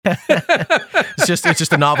It's just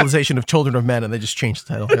a novelization of Children of Men, and they just changed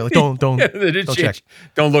the title. They're like, don't check.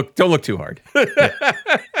 Don't look too hard.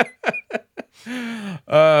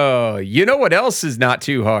 Oh, you know what else is not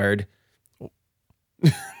too hard?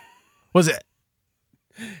 Was it?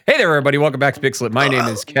 Hey there, everybody. Welcome back to Pixelit. My name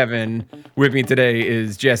is Kevin. With me today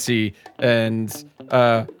is Jesse, and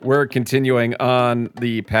we're continuing on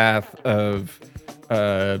the path of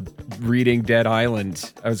reading Dead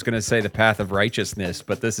Island. I was going to say the path of righteousness,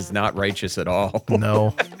 but this is not righteous at all.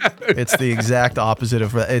 No, it's the exact opposite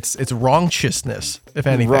of it's wrongciousness, if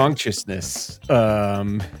anything. Wrongciousness.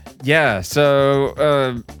 Yeah.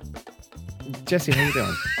 So, Jesse, how you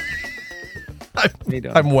doing?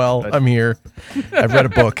 I'm well. I'm here. I've read a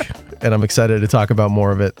book, and I'm excited to talk about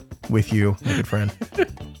more of it with you, my good friend.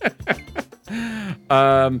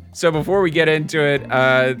 So before we get into it,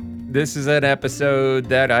 this is an episode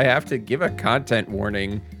that I have to give a content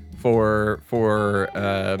warning for.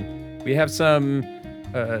 We have some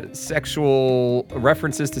sexual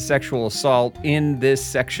references to sexual assault in this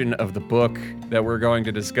section of the book that we're going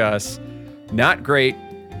to discuss. Not great.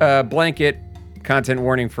 Blanket content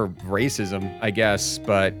warning for racism, I guess,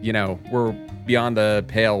 but you know, we're beyond the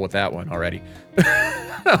pale with that one already.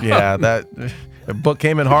 Yeah, the book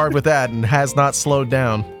came in hard with that and has not slowed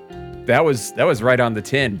down. That was right on the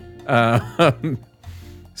tin.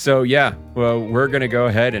 So yeah, well, we're gonna go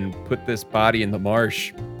ahead and put this body in the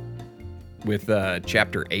marsh with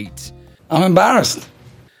chapter 8. I'm embarrassed.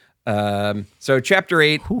 So chapter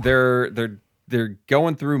 8, they're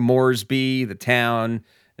going through Moresby, the town,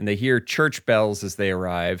 and they hear church bells as they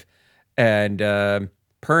arrive. And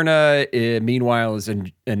Perna, meanwhile, is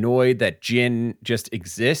annoyed that Jin just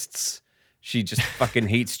exists. She just fucking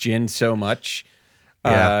hates Jin so much.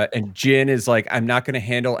 Yeah. And Jin is like, I'm not going to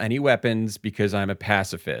handle any weapons because I'm a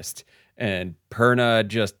pacifist. And Perna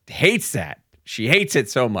just hates that. She hates it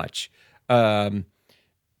so much. And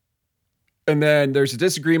then there's a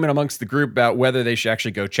disagreement amongst the group about whether they should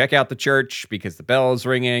actually go check out the church because the bell is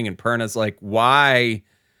ringing. And Perna's like, why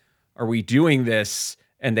are we doing this?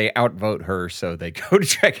 And they outvote her, so they go to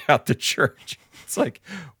check out the church. It's like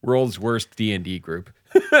world's worst D&D group.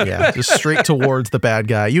 Yeah, just straight towards the bad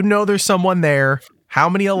guy. You know there's someone there. How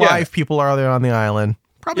many alive people are there on the island?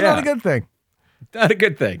 Probably not a good thing. Not a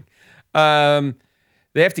good thing.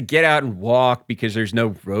 They have to get out and walk because there's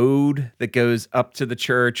no road that goes up to the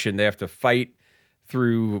church, and they have to fight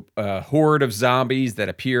through a horde of zombies that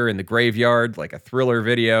appear in the graveyard like a Thriller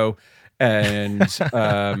video. And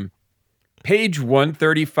page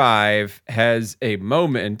 135 has a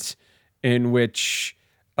moment in which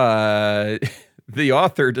the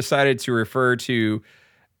author decided to refer to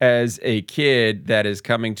as a kid that is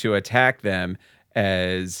coming to attack them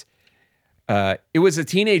as it was a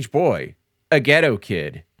teenage boy, a ghetto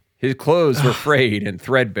kid. His clothes were frayed and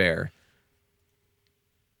threadbare.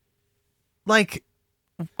 Like,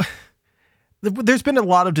 there's been a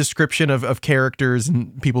lot of description of characters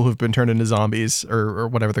and people who've been turned into zombies or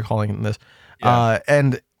whatever they're calling it in this. Yeah.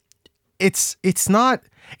 And it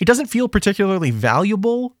doesn't feel particularly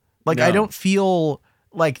valuable. Like, No. I don't feel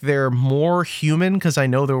like they're more human because I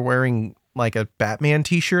know they're wearing like a Batman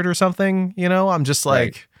t-shirt or something, you know? I'm just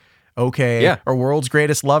like, okay, Yeah. our world's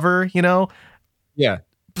greatest lover, you know? Yeah.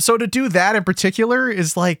 So to do that in particular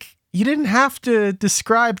is like, you didn't have to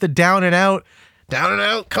describe the down and out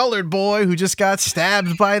colored boy who just got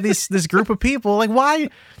stabbed by this group of people. Like, why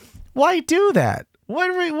do that?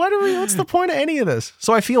 What's the point of any of this?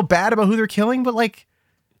 So I feel bad about who they're killing, but like,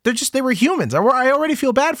 they were humans. I already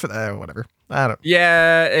feel bad for that. Whatever. I don't.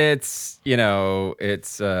 Yeah, it's not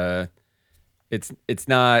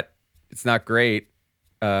great.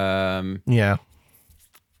 Yeah.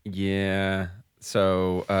 Yeah.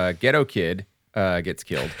 So ghetto kid gets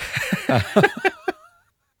killed.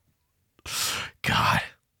 God.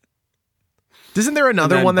 Isn't there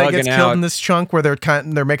another then one that gets bugging killed out. in this chunk where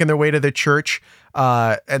they're making their way to the church,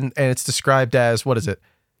 and it's described as, what is it?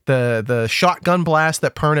 The shotgun blast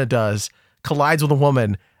that Perna does collides with a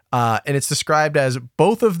woman, and it's described as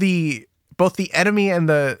both the enemy and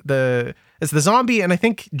the zombie, and I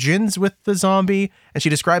think Jin's with the zombie, and she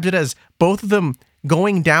describes it as both of them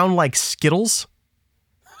going down like Skittles.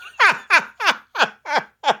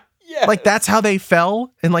 Yeah. Like that's how they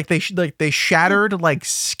fell, and like they shattered like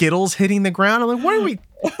Skittles hitting the ground. I'm like, what are we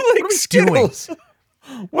Skittles. doing?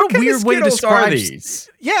 What a weird way to Skittles are describe these?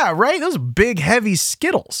 Yeah, right. Those big, heavy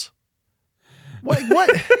Skittles. What?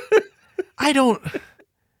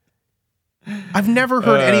 I've never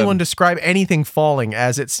heard anyone describe anything falling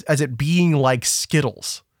as it being like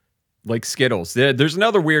Skittles. Like Skittles. There's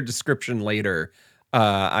another weird description later.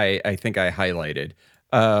 I think I highlighted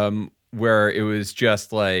where it was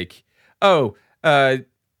just like, oh,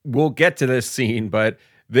 we'll get to this scene, but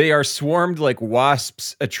they are swarmed like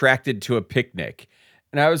wasps attracted to a picnic.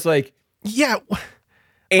 And I was like, Yeah.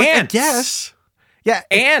 ants. Yes. Yeah.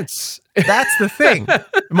 Ants. That's the thing.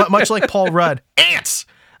 Much like Paul Rudd, ants.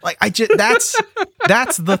 Like that's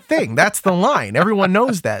the thing. That's the line. Everyone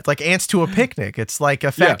knows that. It's like ants to a picnic. It's like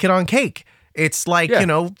a fat kid on cake. It's like,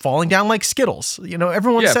 falling down like Skittles.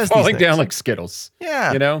 Everyone says falling these down things. like Skittles.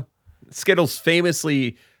 Yeah. Skittles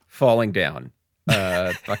famously falling down.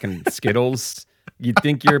 Fucking Skittles. You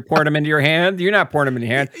think you're pouring them into your hand? You're not pouring them in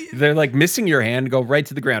your hand. They're like missing your hand, go right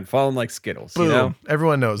to the ground, falling like Skittles. Boom.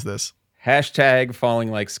 Everyone knows this. Hashtag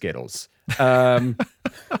falling like Skittles.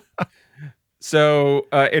 So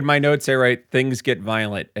in my notes, I write things get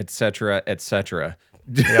violent, etc., etc.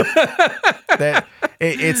 Yep.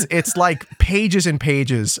 It's like pages and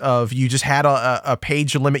pages of you just had a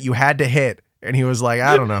page limit you had to hit, and he was like,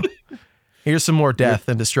 I don't know. Here's some more death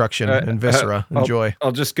and destruction and viscera. Enjoy.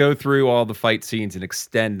 I'll just go through all the fight scenes and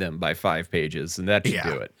extend them by 5 pages, and that should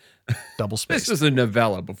do it. Double space. This was a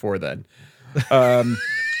novella before then. It's a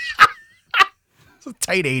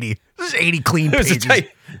tight 80. This is 80 clean pages.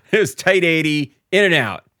 It was tight 80, in and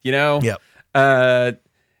out, Yep.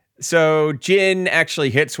 So Jin actually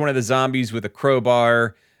hits one of the zombies with a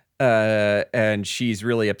crowbar, and she's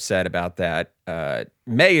really upset about that.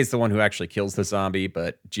 May is the one who actually kills the zombie,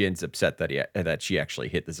 but Jin's upset that she actually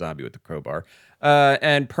hit the zombie with the crowbar.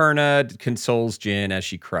 And Perna consoles Jin as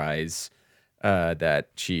she cries that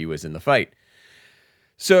she was in the fight.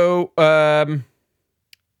 So,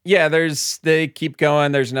 they keep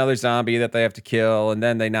going. There's another zombie that they have to kill, and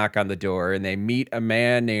then they knock on the door, and they meet a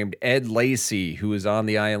man named Ed Lacey, who is on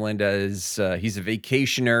the island as he's a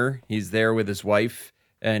vacationer. He's there with his wife,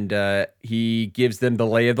 and he gives them the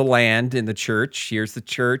lay of the land in the church. Here's the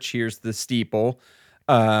church. Here's the steeple,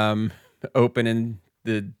 opening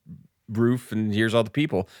the roof, and here's all the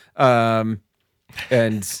people. And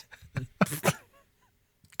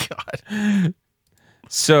God.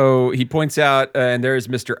 So he points out, and there's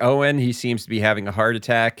Mr. Owen. He seems to be having a heart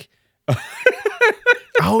attack.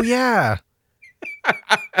 Oh, yeah.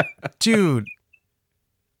 Dude.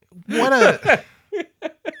 I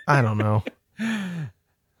don't know.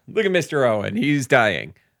 Look at Mr. Owen. He's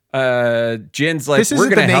dying. Jin's like, this we're isn't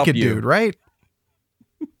going to the help naked you. dude, right?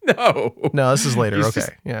 No. No, this is later. He's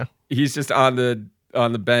Okay. Yeah. He's just on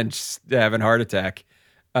the bench having a heart attack.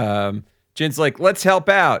 Jin's like, let's help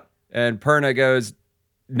out. And Perna goes,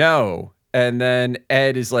 no. And then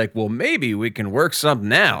Ed is like, well, maybe we can work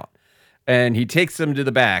something out. And he takes them to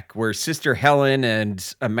the back where Sister Helen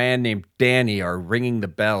and a man named Danny are ringing the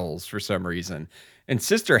bells for some reason. And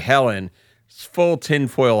Sister Helen, full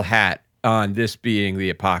tinfoil hat on this being the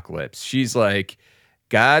apocalypse. She's like,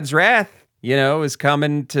 God's wrath, is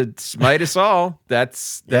coming to smite us all.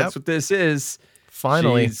 That's what this is.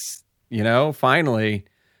 Finally. She's, finally.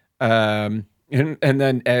 And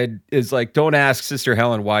then Ed is like, don't ask Sister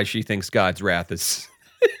Helen why she thinks God's wrath is.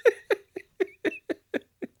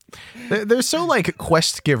 They're so like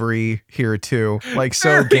quest givery here too. Like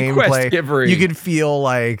so gameplay. Quest-givery. You can feel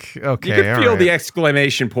like, okay. You can feel right. the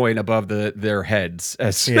exclamation point above their heads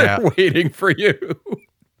as they're waiting for you.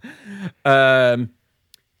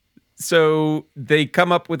 So they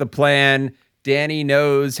come up with a plan. Danny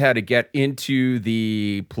knows how to get into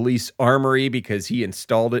the police armory because he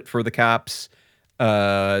installed it for the cops.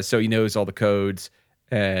 So he knows all the codes.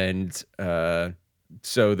 And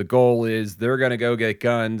so the goal is they're going to go get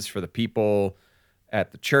guns for the people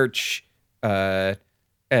at the church. And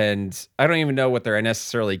I don't even know what they're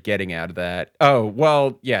necessarily getting out of that. Oh,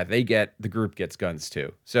 well, yeah, the group gets guns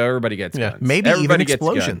too. So everybody gets guns. Maybe everybody even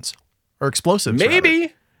explosions or explosives.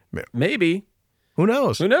 Maybe. Rather. Maybe. Who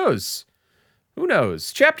knows? Who knows?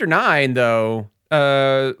 Chapter 9, though,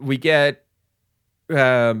 we get,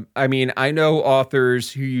 I know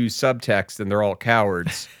authors who use subtext and they're all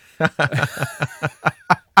cowards.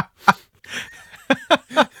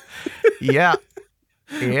 Yeah.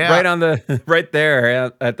 Right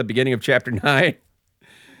there at the beginning of chapter 9,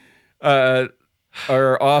 our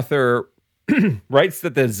author writes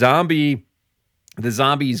that the zombies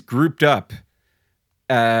grouped up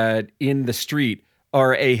in the street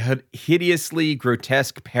are a hideously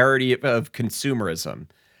grotesque parody of consumerism.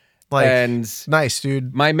 And nice,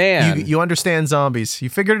 dude. My man, you understand zombies. You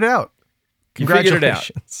figured it out.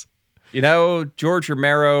 Congratulations. George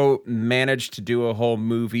Romero managed to do a whole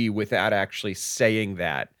movie without actually saying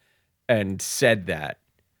that and said that.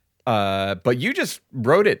 But you just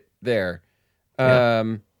wrote it there.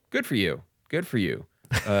 Good for you.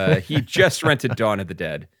 He just rented Dawn of the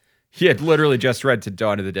Dead. He had literally just read to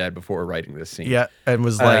Dawn of the Dead before writing this scene. Yeah, and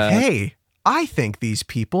was like, "Hey, I think these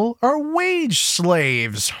people are wage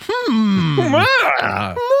slaves.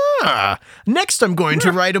 Next, I'm going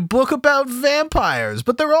to write a book about vampires,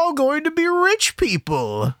 but they're all going to be rich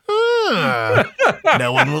people.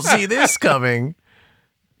 No one will see this coming."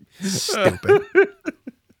 Stupid.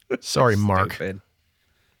 Sorry, Mark. Stupid.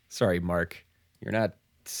 Sorry, Mark. You're not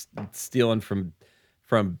stealing from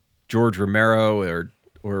George Romero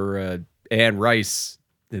or Anne Rice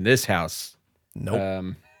in this house.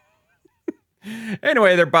 Nope.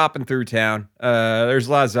 Anyway, they're bopping through town. There's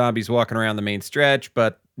a lot of zombies walking around the main stretch,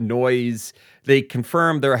 but noise. They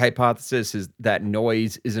confirm their hypothesis is that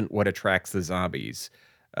noise isn't what attracts the zombies.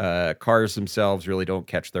 Cars themselves really don't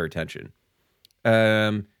catch their attention.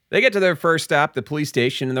 They get to their first stop, the police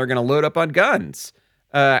station, and they're going to load up on guns.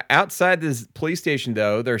 Outside this police station,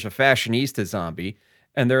 though, there's a fashionista zombie,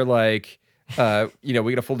 and they're like, we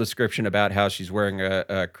get a full description about how she's wearing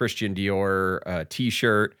a Christian Dior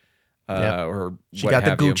t-shirt. Or she got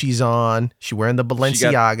the Gucci's on. She wearing the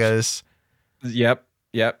Balenciagas. Yep.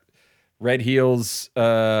 Red heels,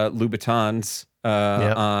 Louboutins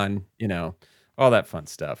on, all that fun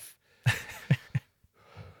stuff.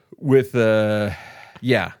 With Louis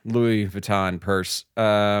Vuitton purse.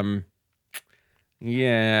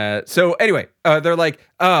 So anyway, they're like,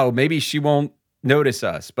 oh, maybe she won't notice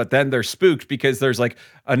us. But then they're spooked because there's like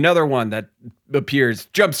another one that appears,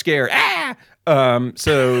 jump scare.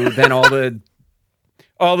 So then all the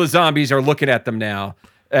zombies are looking at them now,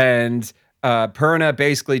 and Perna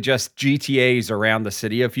basically just GTAs around the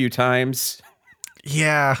city a few times.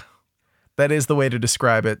 Yeah, that is the way to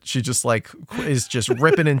describe it. She just is just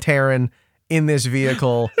ripping and tearing in this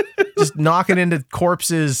vehicle, just knocking into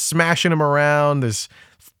corpses, smashing them around. There's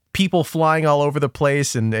people flying all over the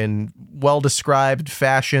place in well-described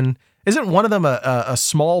fashion. Isn't one of them a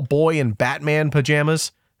small boy in Batman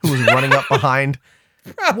pajamas who was running up behind?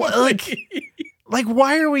 Like,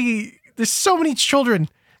 why are we... There's so many children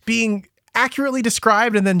being accurately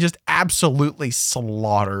described and then just absolutely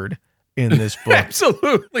slaughtered in this book.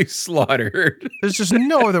 Absolutely slaughtered. There's just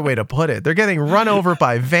no other way to put it. They're getting run over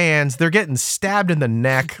by vans. They're getting stabbed in the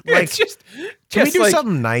neck. Like, can we do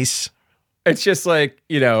something nice? It's just like,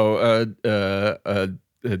 a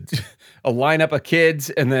lineup of kids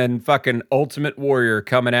and then fucking Ultimate Warrior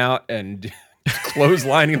coming out and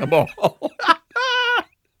clotheslining them all.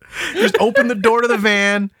 Just open the door to the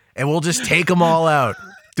van and we'll just take them all out.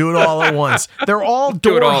 Do it all at once. They're all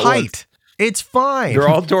door height. It's fine. They're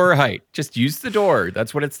all door height. Just use the door.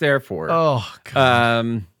 That's what it's there for. Oh,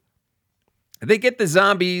 God. They get the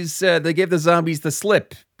zombies. They give the zombies the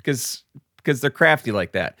slip because they're crafty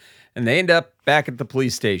like that. And they end up back at the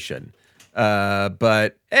police station.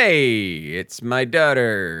 But, hey, it's my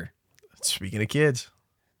daughter. Speaking of kids.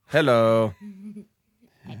 Hello.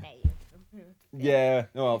 Yeah.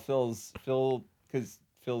 Well, Phil's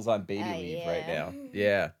on baby leave right now.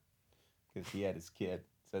 Yeah. Because he had his kid.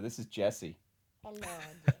 So this is Jesse. Hello,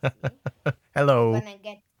 Jesse. Hello. You're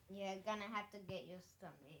gonna have to get your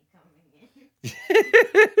stomach coming in.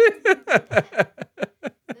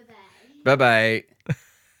 Bye-bye.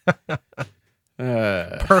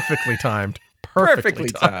 Perfectly timed. Perfectly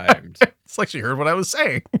timed. It's like she heard what I was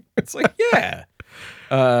saying. It's like, yeah.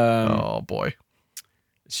 Oh, boy.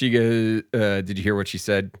 She goes, did you hear what she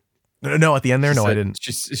said? No, at the end there? I didn't.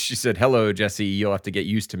 She said, hello, Jesse. You'll have to get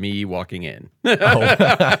used to me walking in. That's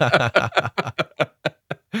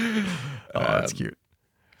cute.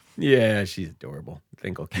 Yeah, she's adorable. I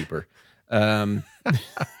think I'll keep her.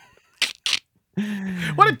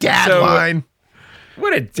 What a dad line.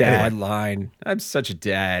 What a dad line. I'm such a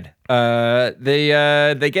dad.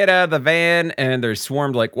 They get out of the van and they're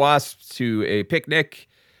swarmed like wasps to a picnic.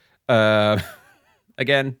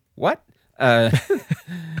 Again, what?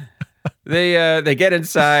 They get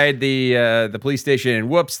inside the police station and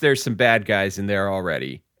whoops, there's some bad guys in there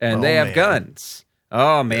already. And they have guns.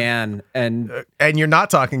 Oh man. And you're not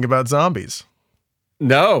talking about zombies.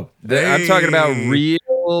 No. I'm talking about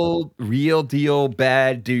real deal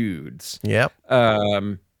bad dudes. Yep.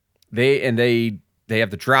 They have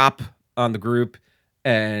the drop on the group,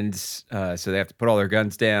 and so they have to put all their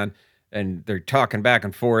guns down. And they're talking back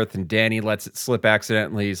and forth, and Danny lets it slip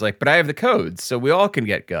accidentally. He's like, but I have the codes, so we all can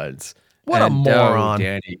get guns. What a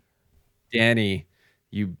moron. Danny,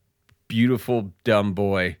 you beautiful dumb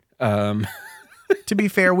boy. To be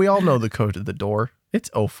fair, we all know the code to the door. It's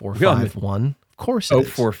 0451. Of course it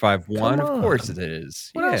is. 0451. Of course it is.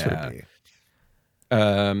 What else would it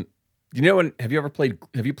be? Have you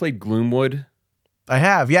played Gloomwood? I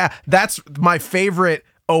have, yeah. That's my favorite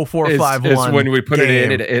 0451 is when we put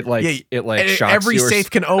game. it in, it like And shocks every you or safe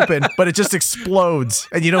can open, but it just explodes,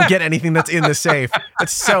 and you don't get anything that's in the safe.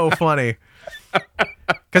 It's so funny.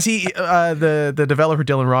 Because the developer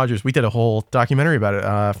Dylan Rogers, we did a whole documentary about it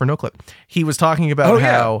for NoClip. He was talking about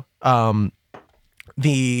how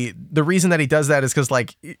the reason that he does that is because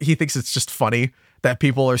like he thinks it's just funny that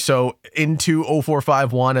people are so into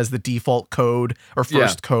 0451 as the default code or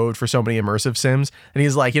first code for so many immersive sims. And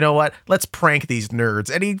he's like, you know what? Let's prank these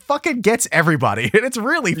nerds. And he fucking gets everybody. And it's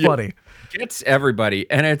really funny. Gets everybody.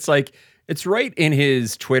 And it's like, it's right in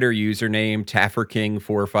his Twitter username,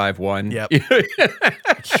 TafferKing451. Yep.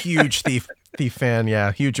 Huge thief fan.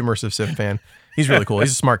 Yeah. Huge immersive sim fan. He's really cool.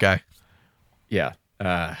 He's a smart guy. Yeah.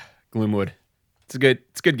 Gloomwood. It's a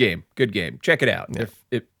good game. Good game. Check it out. Yeah.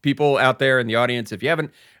 If people out there in the audience, if you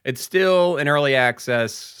haven't, it's still in early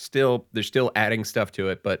access. They're still adding stuff to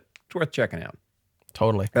it, but it's worth checking out.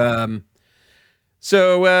 Totally.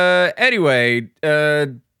 So anyway,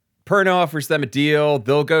 Perna offers them a deal.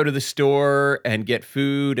 They'll go to the store and get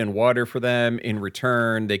food and water for them. In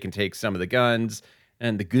return, they can take some of the guns,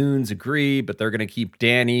 and the goons agree, but they're going to keep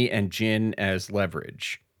Danny and Jin as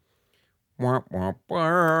leverage. Womp, womp,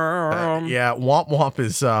 womp. Yeah, womp womp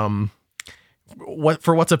is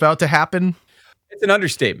what's about to happen. It's an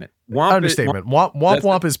understatement. Womp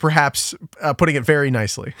Womp is perhaps putting it very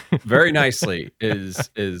nicely. Very nicely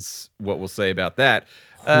is what we'll say about that.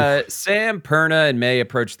 Sam, Perna, and May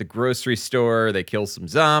approach the grocery store. They kill some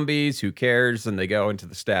zombies. Who cares? And they go into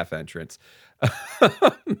the staff entrance.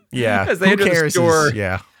 Yeah, as they enter the store.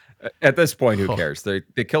 Yeah. At this point, who cares? They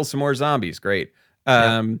kill some more zombies. Great.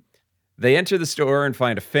 They enter the store and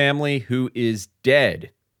find a family who is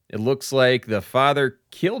dead. It looks like the father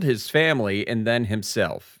killed his family and then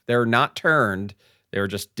himself. They're not turned. They're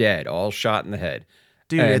just dead, all shot in the head.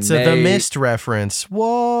 Dude, and it's a The Mist reference.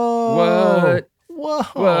 Whoa.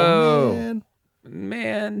 Whoa.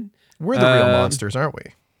 Man. We're the real monsters, aren't we?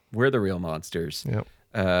 We're the real monsters. Yep.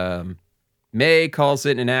 May calls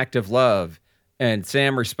it an act of love, and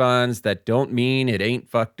Sam responds, that don't mean it ain't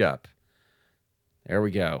fucked up. There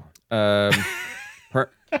we go.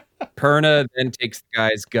 Perna then takes the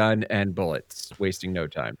guy's gun and bullets, wasting no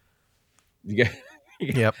time. You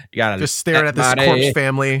gotta just staring at this corpse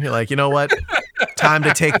family. You're like, you know what? Time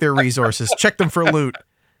to take their resources. Check them for loot.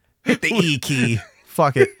 Hit the E key.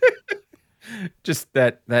 Fuck it. Just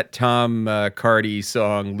that Tom Cardy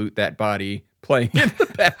song, Loot That Body, playing in the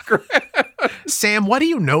background. Sam, why do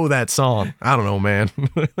you know that song? I don't know, man.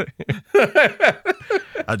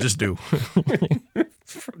 I just do.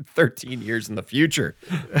 From 13 years in the future.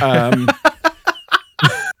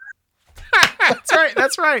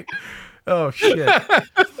 That's right. Oh, shit. They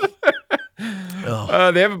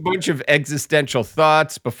have a bunch of existential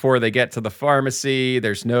thoughts before they get to the pharmacy.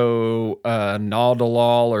 There's no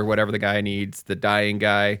Naldolol or whatever the guy needs, the dying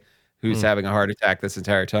guy who's having a heart attack this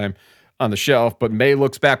entire time on the shelf. But May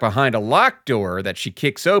looks back behind a locked door that she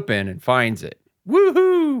kicks open and finds it.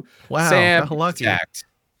 Woohoo! Wow, Sam how lucky.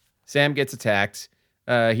 Sam gets attacked.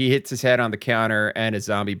 He hits his head on the counter and a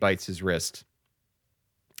zombie bites his wrist.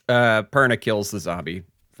 Perna kills the zombie.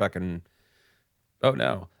 Fucking. Oh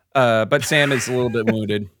no. But Sam is a little bit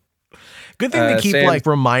wounded. Good thing they keep like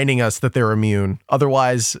reminding us that they're immune.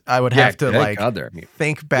 Otherwise, I would have to like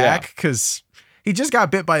think back because he just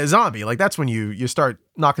got bit by a zombie. Like that's when you start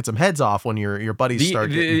knocking some heads off when your buddies start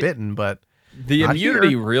getting bitten. But the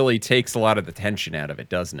immunity really takes a lot of the tension out of it,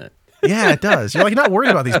 doesn't it? Yeah, it does. You're like not worried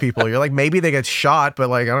about these people. You're like maybe they get shot, but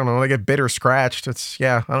like I don't know, they get bit or scratched.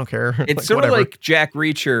 I don't care. It's like, sort of like Jack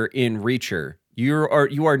Reacher in Reacher. You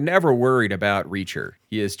are never worried about Reacher.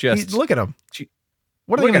 He is just look at him.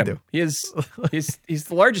 What are they gonna do? He's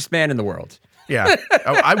the largest man in the world. Yeah,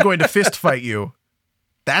 I'm going to fist fight you.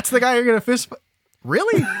 That's the guy you're gonna fist fight?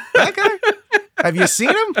 Really? That guy? Have you seen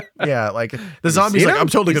him? Yeah, like the zombie's like, I'm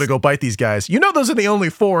totally gonna go bite these guys. You know, those are the only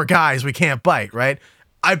 4 guys we can't bite, right?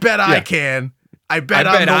 I bet I can. I bet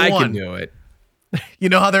I can do it. You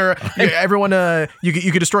know how everyone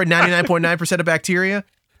you could destroy 99.9% of bacteria.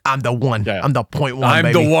 I'm the one. Yeah. I'm the 0.1.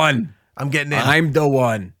 I'm the one. I'm getting in. I'm the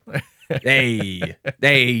one. Hey,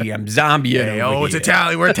 I'm zombie. Hey, it's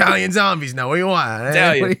Italian. We're Italian zombies now. What do you want?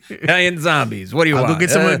 Italian zombies. What do you want? I'll go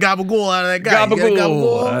get some gabagool out of that guy.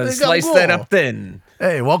 Gabagool. Slice that up thin.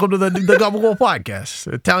 Hey, welcome to the Gabagool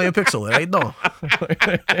podcast. Italian Pixel. How you doing?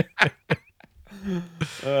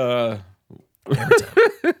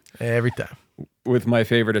 Every time. With my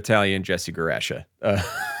favorite Italian, Jesse Garasha.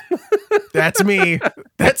 That's me.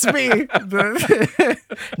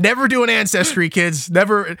 Never do an ancestry, kids.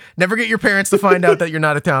 Never get your parents to find out that you're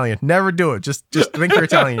not Italian. Never do it. Just think you're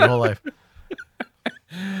Italian your whole life.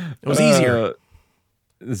 It was easier.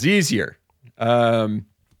 It's easier.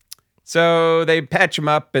 So they patch him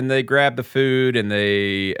up and they grab the food and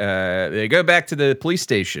they go back to the police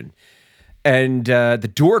station, and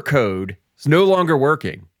the door code is no longer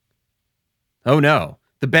working. Oh no,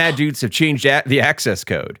 the bad dudes have changed the access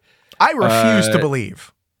code. I refuse to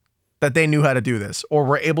believe that they knew how to do this or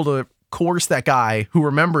were able to coerce that guy who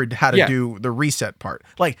remembered how to do the reset part.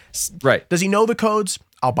 Like, right? Does he know the codes?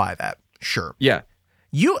 I'll buy that. Sure. Yeah.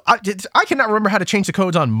 I cannot remember how to change the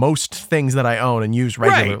codes on most things that I own and use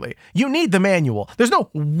regularly. Right. You need the manual. There's no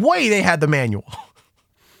way they had the manual.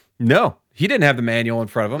 No, he didn't have the manual in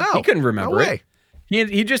front of him. No, he couldn't remember it.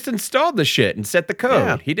 He just installed the shit and set the code.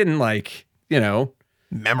 Yeah. He didn't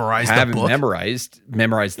memorize the book. Memorize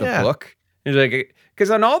the book. He's like,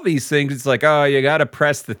 because on all these things, it's like, oh, you got to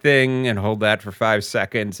press the thing and hold that for 5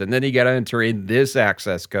 seconds, and then you got to enter in this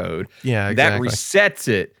access code. Yeah, exactly. That resets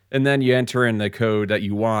it. And then you enter in the code that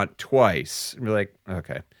you want twice. And you're like,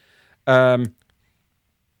 okay.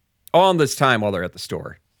 All this time while they're at the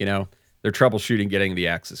store, they're troubleshooting getting the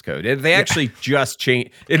access code. If they actually just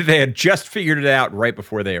changed, if they had just figured it out right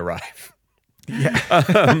before they arrive. Yeah.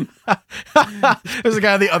 There's a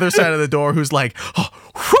guy on the other side of the door who's like, oh,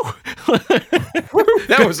 whew.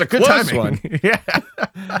 That was a good close timing. one.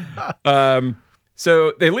 Yeah.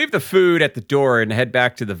 So they leave the food at the door and head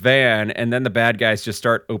back to the van, and then the bad guys just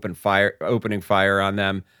start opening fire on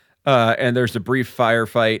them. And there's a brief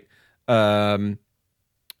firefight, as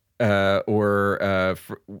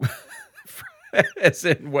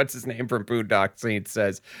in what's his name from Boondock Saints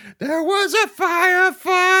says, there was a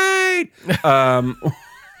firefight.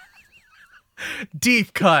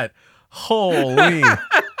 Deep cut. Holy.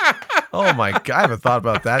 Oh my God. I haven't thought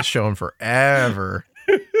about that show in forever.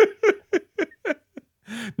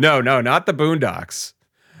 No, not the Boondocks.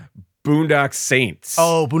 Boondock Saints.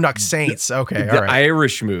 Oh, Boondock Saints. Okay, the all right.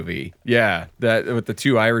 Irish movie. Yeah, that with the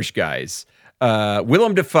two Irish guys.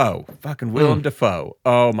 Willem Dafoe. Fucking Willem Dafoe.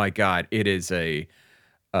 Oh my God. It is a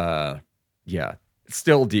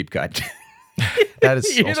still deep cut. That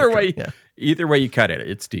is either way you cut it,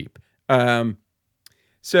 it's deep.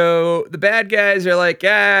 So the bad guys are like,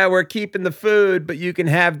 we're keeping the food, but you can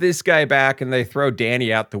have this guy back, and they throw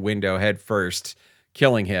Danny out the window head first,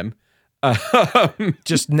 killing him.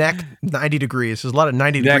 Just neck 90 degrees. There's a lot of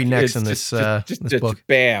 90-degree necks in this book. Just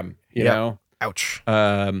bam, you know. Ouch.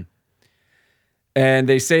 And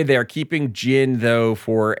they say they are keeping Jin though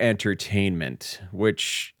for entertainment,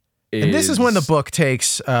 which is... And this is when the book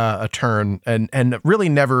takes a turn and really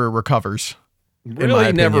never recovers.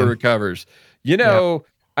 Really never recovers.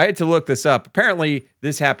 I had to look this up. Apparently,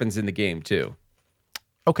 this happens in the game too.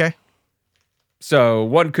 Okay. So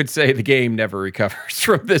one could say the game never recovers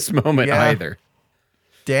from this moment either.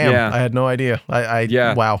 Damn, I had no idea.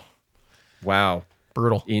 Wow.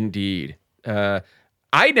 Brutal. Indeed. I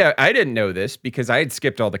didn't know this because I had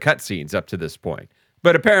skipped all the cutscenes up to this point.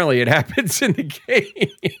 But apparently it happens in the game.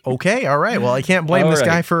 Okay, all right. Well, I can't blame this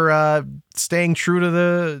guy for staying true to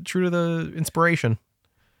the inspiration.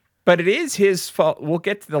 But it is his fault. We'll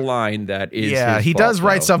get to the line that is his he fault, does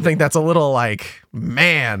write something that's a little like,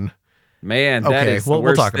 man, that is the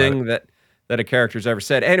worst thing that a character's ever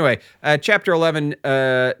said. Anyway, chapter 11,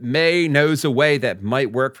 May knows a way that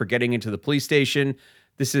might work for getting into the police station.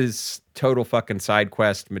 This is total fucking side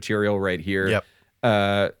quest material right here. Yep.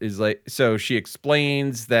 So she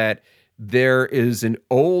explains that there is an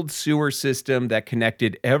old sewer system that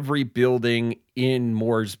connected every building in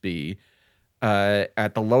Moresby.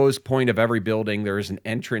 At the lowest point of every building, there is an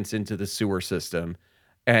entrance into the sewer system.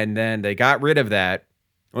 And then they got rid of that.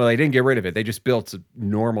 Well, they didn't get rid of it. They just built a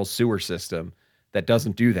normal sewer system that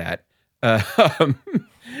doesn't do that.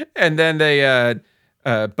 And then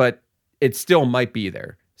but it still might be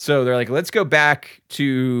there. So they're like, let's go back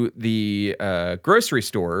to the grocery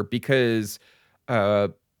store because,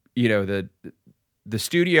 the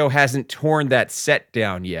studio hasn't torn that set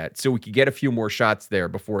down yet. So we could get a few more shots there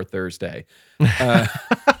before Thursday. Yeah,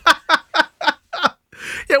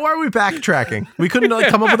 why are we backtracking? We couldn't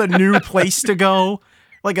come up with a new place to go,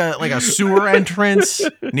 like a sewer entrance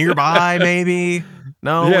nearby, maybe.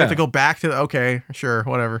 No, we have to go back to. Okay, sure,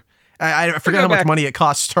 whatever. I forget how much money it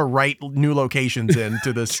costs to write new locations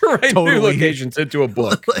into this. To write new locations into a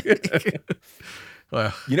book.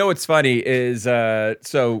 You know what's funny is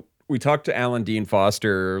so we talked to Alan Dean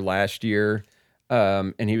Foster last year,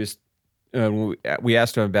 and he was. We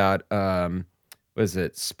asked him about. Was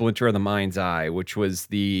it Splinter of the Mind's Eye, which was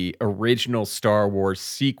the original Star Wars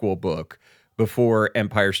sequel book before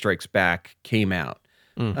Empire Strikes Back came out.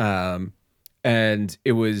 And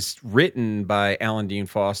it was written by Alan Dean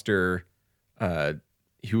Foster,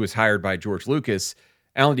 who was hired by George Lucas.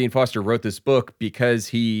 Alan Dean Foster wrote this book because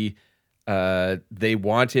they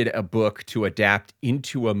wanted a book to adapt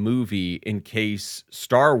into a movie in case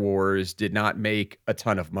Star Wars did not make a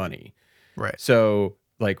ton of money. Right. So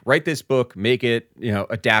like write this book, make it,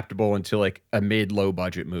 adaptable into like a mid-low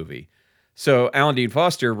budget movie. So Alan Dean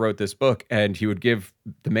Foster wrote this book, and he would give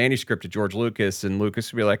the manuscript to George Lucas, and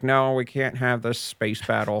Lucas would be like, "No, we can't have this space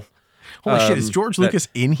battle." Holy shit, is George Lucas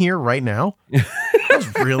in here right now? That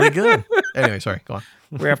was really good. Anyway, sorry, go on.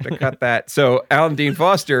 We have to cut that. So Alan Dean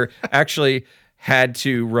Foster actually had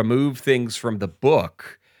to remove things from the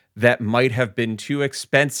book that might have been too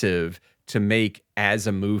expensive to make as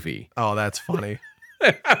a movie. Oh, that's funny.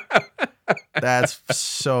 That's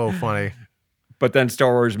so funny. But then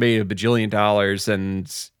Star Wars made $1 bajillion,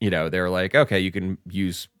 and they're like, okay, you can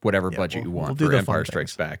use whatever budget you want for Empire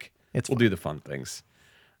Strikes Back. We'll do the fun things.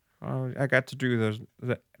 I got to do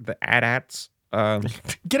the AT-ATs.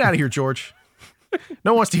 Get out of here, George.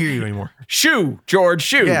 No one wants to hear you anymore. Shoo, George,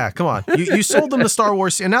 shoo. Yeah, come on. You sold them the Star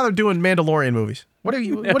Wars, and now they're doing Mandalorian movies. What did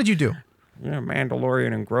you do? Yeah,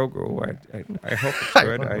 Mandalorian and Grogu. I hope it's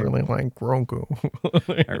good. I really like Grogu.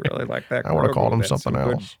 I really like that. I would have called him something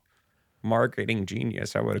else. Marketing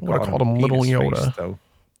genius. I would have called him Little Yoda. Face, though.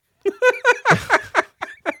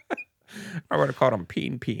 I would have called him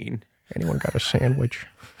Peen. Anyone got a sandwich?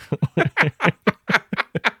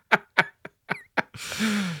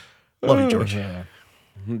 Love you, George.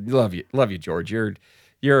 Love you, George.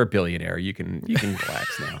 You're a billionaire. You can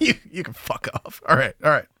relax now. you can fuck off. All right.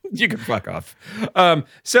 You can fuck off.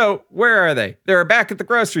 So where are they? They're back at the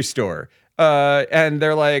grocery store. And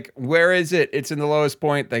they're like, where is it? It's in the lowest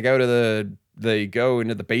point. They go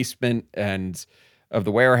into the basement of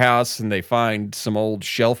the warehouse, and they find some old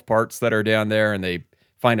shelf parts that are down there, and they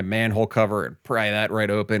find a manhole cover and pry that right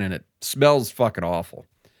open, and it smells fucking awful.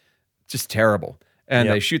 Just terrible. And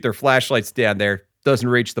They shoot their flashlights down there. Doesn't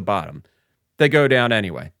reach the bottom. They go down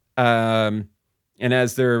anyway. And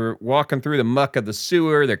as they're walking through the muck of the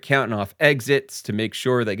sewer, they're counting off exits to make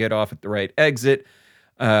sure they get off at the right exit.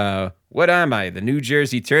 What am I? The New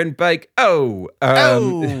Jersey Turnpike? Oh.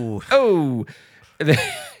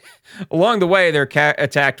 Along the way, they're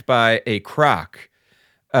attacked by a croc.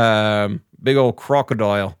 Big old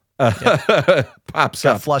crocodile pops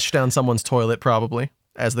up. Flushed down someone's toilet, probably,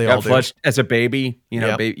 as they all do. Flushed as a baby.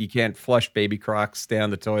 You can't flush baby crocs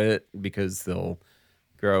down the toilet because they'll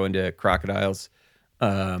grow into crocodiles.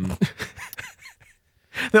 They'll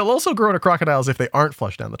also grow into crocodiles if they aren't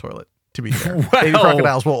flushed down the toilet. To be fair, baby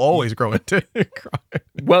crocodiles will always grow into.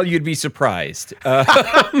 Well, you'd be surprised.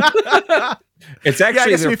 It's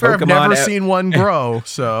actually to be fair, I've never seen one grow.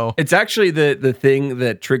 So it's actually the thing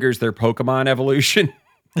that triggers their Pokemon evolution.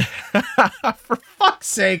 For fuck's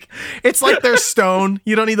sake, it's like their stone.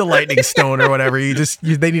 You don't need the lightning stone or whatever.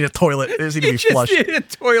 They need a toilet. They just need to be flushed. Need a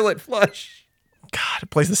toilet flush. God, it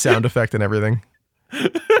plays the sound effect and everything.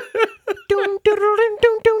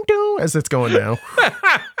 As it's going down.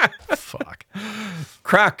 Fuck.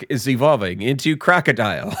 Croc is evolving into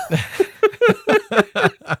crocodile.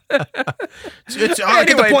 Get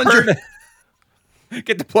the plunger.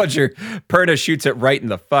 Get the plunger. Perna shoots it right in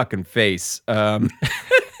the fucking face. And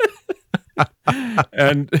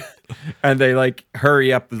they like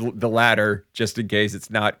hurry up the ladder just in case it's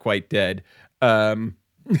not quite dead.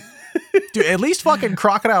 Dude, at least fucking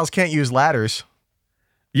crocodiles can't use ladders.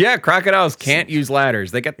 Yeah, crocodiles can't use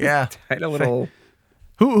ladders. They got this tiny little.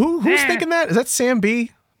 Who's thinking that? Is that Sam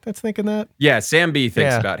B that's thinking that? Yeah, Sam B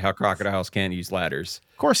thinks about how crocodiles can't use ladders.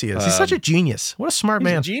 Of course he is. He's such a genius. What a smart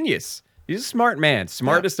man. He's a genius. He's a smart man.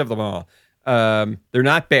 Smartest of them all. They're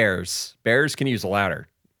not bears. Bears can use a ladder.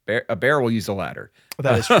 A bear will use a ladder.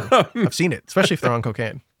 That is true. I've seen it, especially if they're on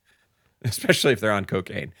cocaine.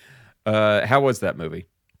 How was that movie?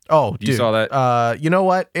 Oh, dude. You saw that? You know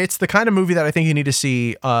what? It's the kind of movie that I think you need to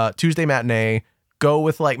see Tuesday matinee. Go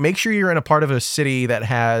with make sure you're in a part of a city that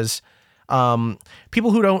has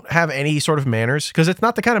people who don't have any sort of manners, because it's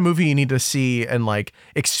not the kind of movie you need to see and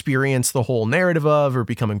experience the whole narrative of or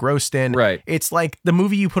become engrossed in. Right. It's like the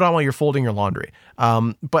movie you put on while you're folding your laundry.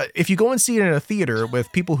 But if you go and see it in a theater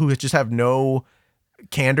with people who just have no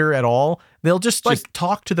candor at all, they'll just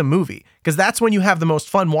talk to the movie, because that's when you have the most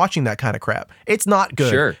fun watching that kind of crap. It's not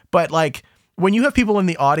good. Sure. But when you have people in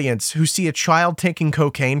the audience who see a child taking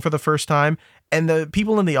cocaine for the first time, and the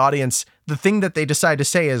people in the audience, the thing that they decide to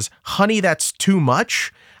say is, honey, that's too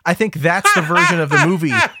much. I think that's the version of the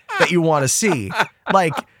movie that you want to see.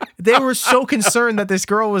 They were so concerned that this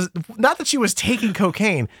girl was, not that she was taking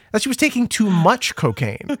cocaine, that she was taking too much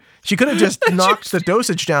cocaine. She could have just knocked the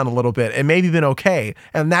dosage down a little bit and maybe been okay.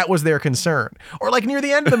 And that was their concern. Or near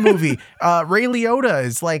the end of the movie, Ray Liotta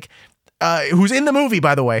is who's in the movie,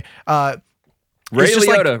 by the way. Ray just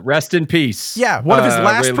like- Liotta, rest in peace. Yeah, one of his Ray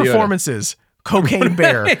last Liotta. performances, Cocaine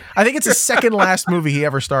Bear. I think it's his second last movie he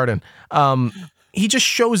ever starred in. He just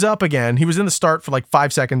shows up again. He was in the start for like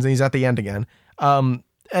 5 seconds and he's at the end again. And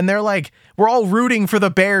they're like, we're all rooting for the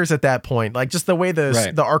Bears at that point, like just the way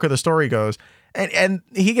the arc of the story goes. And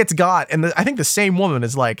he gets got, and I think the same woman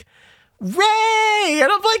is like, Ray,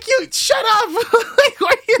 and I'm like, you shut up.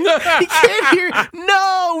 Like, he can't hear.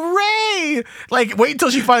 No, Ray. Like, wait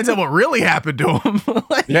until she finds out what really happened to him.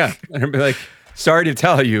 Like, Yeah. And I'd be like, sorry to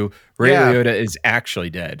tell you, Ray Liotta is actually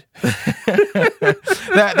dead.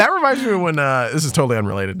 that reminds me of when this is totally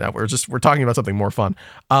unrelated now. We're talking about something more fun.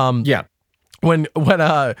 Yeah. When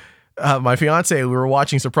my fiance, we were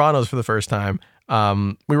watching Sopranos for the first time.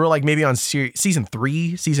 We were like maybe on season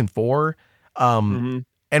 3, season 4.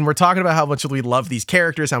 And we're talking about how much we love these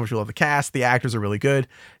characters, how much we love the cast. The actors are really good.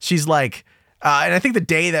 She's like, and I think the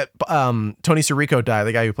day that Tony Sirico died,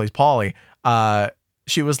 the guy who plays Paulie,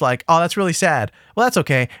 she was like, oh, that's really sad. Well, that's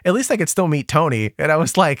okay. At least I could still meet Tony. And I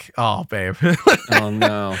was like, oh, babe. Oh,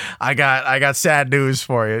 no. I got sad news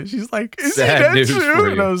for you. She's like, is Sad he dead news too? for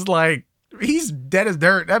you. And I was like, he's dead as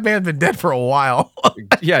dirt. That man's been dead for a while.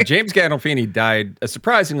 Yeah, James Gandolfini died a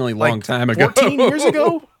surprisingly long Like time ago. 14 years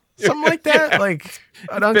ago? Something like that? Yeah. Like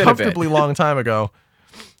an bit. uncomfortably long time ago.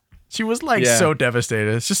 She was like Yeah. so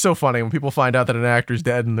devastated. It's just so funny when people find out that an actor's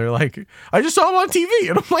dead and they're like, I just saw him on TV.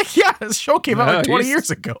 And I'm like, yeah, this show came out No, like 20 he's-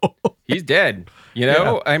 years ago. He's dead. You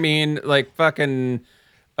know? I mean, like fucking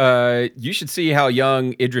you should see how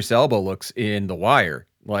young Idris Elba looks in The Wire.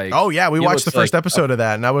 Like, Oh, yeah. We he watched the looks first like episode of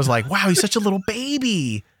that. And I was like, wow, he's such a little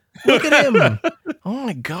baby. Look at him. Oh,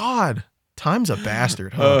 my God. Time's a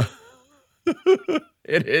bastard, huh?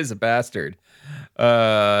 It is a bastard.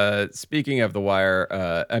 Speaking of The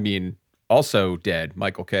Wire, I mean, also dead.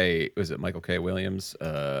 Michael K. Was it Michael K. Williams?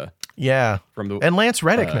 Yeah. From the And Lance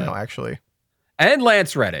Reddick now, actually. and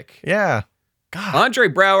Lance Reddick, Yeah. God. Andre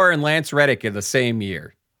Brower, and Lance Reddick in the same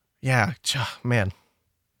year. Yeah. Man.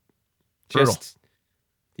 Brutal. Just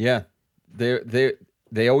yeah,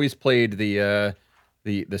 they always played the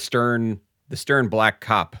stern black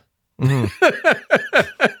cop.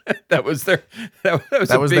 That was their that was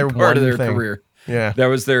That a was big their part of one their thing. career. Yeah. That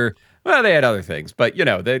was their well, they had other things, but you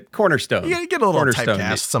know, the cornerstone. You get a little Cornerstone.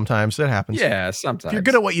 typecast sometimes. It happens. Yeah, sometimes. If you're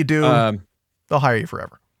good at what you do, they'll hire you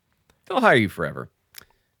forever. They'll hire you forever.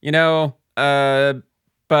 You know,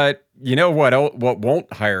 but you know what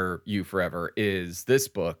won't hire you forever is this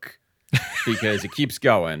book because it keeps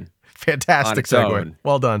going. Fantastic On its segue. own.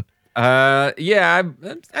 Well done. Yeah,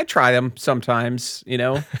 I try them sometimes, you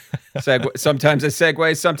know. Sometimes I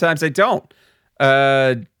segue, sometimes I don't.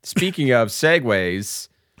 Speaking of segues,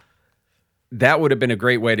 that would have been a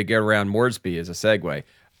great way to get around Moresby as a segue.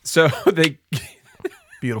 So they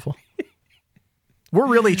Beautiful. We're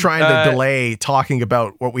really trying to delay talking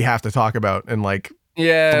about what we have to talk about in like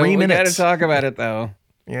 3 we minutes. gotta talk about it though.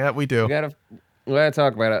 Yeah, we do. We gotta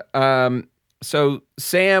talk about it. So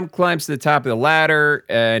Sam climbs to the top of the ladder,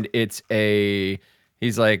 and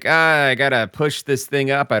he's like, I gotta push this thing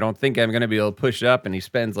up. I don't think I'm gonna be able to push it up. And he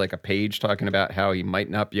spends like a page talking about how he might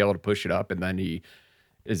not be able to push it up, and then he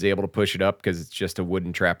is able to push it up because it's just a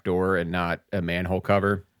wooden trapdoor and not a manhole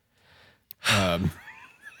cover.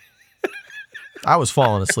 I was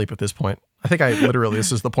falling asleep at this point. I think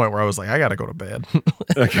this is the point where I was like, I gotta go to bed.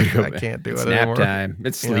 I can't do It's it nap anymore. time.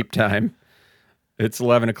 It's sleep time. It's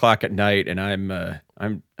 11 o'clock at night, and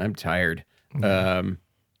I'm tired.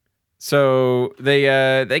 So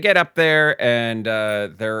they get up there, and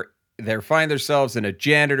they find themselves in a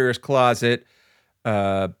janitor's closet.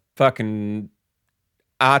 Fucking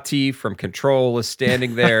Ati from Control is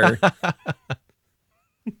standing there.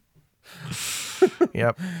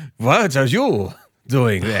 Yep. What are you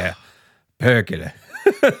doing there, Perkele?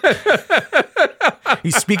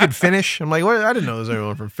 He's speaking Finnish. I'm like, what? I didn't know there was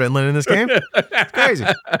anyone from Finland in this game. It's crazy.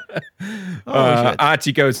 Holy shit.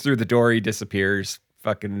 Ati goes through the door. He disappears.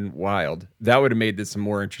 Fucking wild. That would have made this a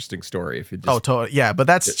more interesting story if it just Oh, totally. Yeah, but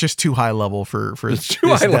that's just too high level for this too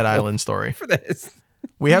Dead high level. Island story. for this.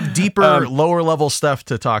 We have deeper, lower level stuff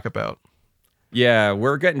to talk about. Yeah,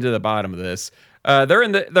 we're getting to the bottom of this. They're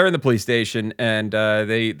in the police station, and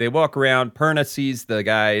they walk around. Perna sees the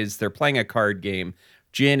guys. They're playing a card game.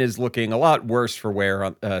 Jin is looking a lot worse for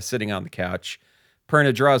wear, sitting on the couch.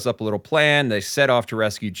 Perna draws up a little plan. They set off to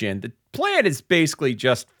rescue Jin. The plan is basically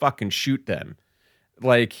just fucking shoot them.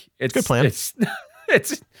 Like it's Good plan.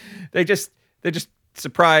 They just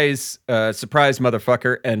surprise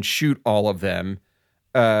motherfucker and shoot all of them.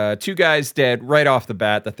 2 guys dead right off the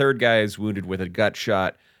bat. The third guy is wounded with a gut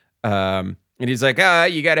shot. And And he's like,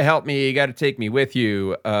 you got to help me. You got to take me with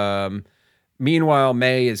you. Meanwhile,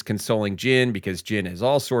 May is consoling Jin because Jin is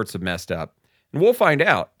all sorts of messed up. And we'll find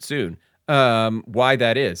out soon why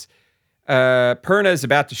that is. Perna is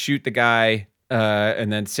about to shoot the guy.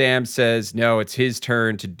 And then Sam says, no, it's his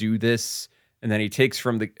turn to do this. And then he takes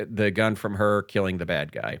from the gun from her, killing the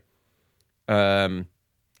bad guy.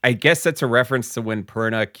 I guess that's a reference to when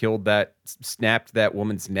Perna snapped that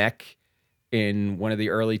woman's neck in one of the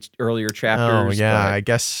earlier chapters. Oh, yeah. I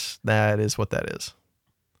guess that is what that is.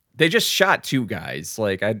 They just shot two guys.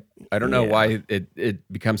 Like, I don't know why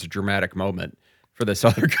it becomes a dramatic moment for this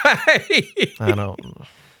other guy.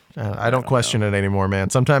 I don't question it anymore, man.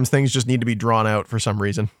 Sometimes things just need to be drawn out for some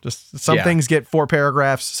reason. Just some things get 4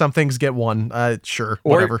 paragraphs, some things get 1. Sure,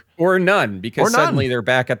 whatever. Or none, because suddenly they're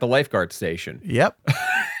back at the lifeguard station. Yep.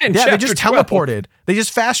 They just teleported. They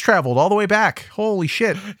just fast traveled all the way back. Holy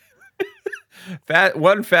shit.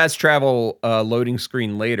 One fast travel loading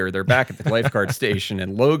screen later, they're back at the lifeguard station,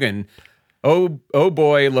 and Logan, oh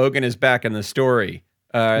boy, Logan is back in the story.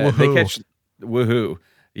 Woohoo.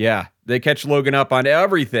 Yeah, they catch Logan up on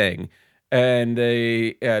everything, and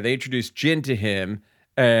they introduce Jin to him,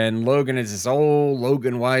 and Logan is this old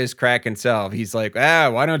Logan wisecracking self. He's like,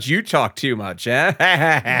 why don't you talk too much, huh?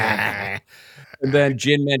 And then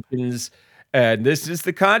Jin mentions, and this is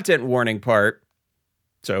the content warning part,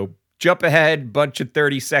 so jump ahead, bunch of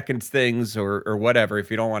 30 seconds things or whatever if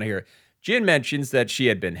you don't want to hear it. Jin mentions that she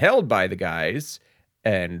had been held by the guys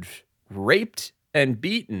and raped and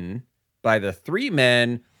beaten by the 3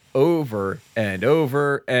 men over and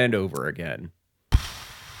over and over again.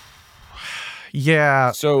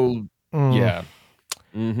 Yeah. So, yeah.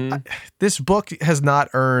 Mm-hmm. This book has not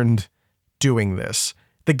earned doing this.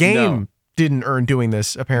 The game didn't earn doing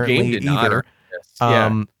this, apparently, either.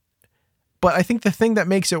 But I think the thing that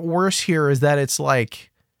makes it worse here is that it's like,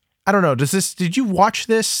 I don't know, did you watch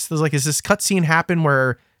this? Is this cutscene happen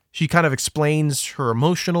where she kind of explains her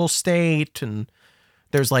emotional state and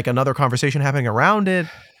there's like another conversation happening around it?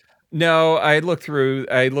 No, I looked through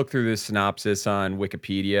the synopsis on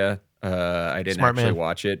Wikipedia. I didn't actually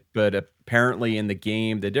watch it, but apparently in the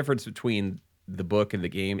game, the difference between the book and the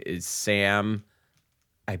game is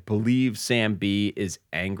I believe Sam B is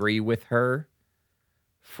angry with her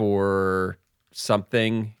for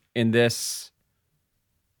something in this.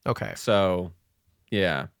 Okay. So,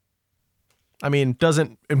 yeah. I mean,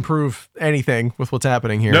 doesn't improve anything with what's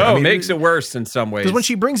happening here. No, I mean, it makes it worse in some ways. Because when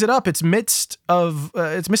she brings it up, it's midst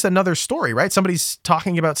another story, right? Somebody's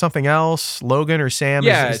talking about something else. Logan or Sam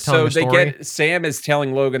is telling a story. Sam is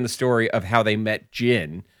telling Logan the story of how they met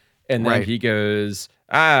Jin. And then he goes,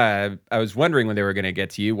 I was wondering when they were going to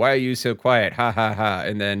get to you. Why are you so quiet? Ha, ha, ha.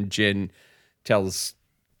 And then Jin tells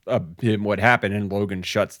him what happened, and Logan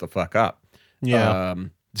shuts the fuck up. Yeah.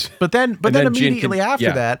 But then immediately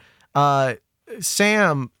after that,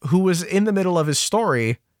 Sam, who was in the middle of his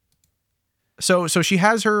story, so she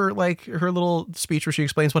has her little speech where she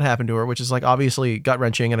explains what happened to her, which is like obviously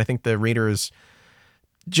gut-wrenching, and I think the reader is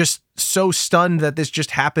just so stunned that this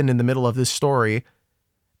just happened in the middle of this story.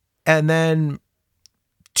 And then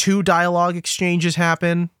 2 dialogue exchanges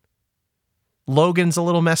happen. Logan's a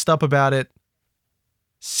little messed up about it.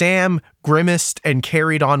 Sam grimaced and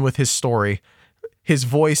carried on with his story. His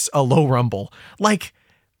voice a low rumble. Like,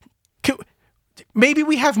 maybe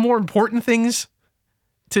we have more important things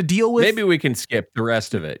to deal with. Maybe we can skip the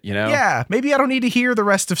rest of it, you know? Yeah, maybe I don't need to hear the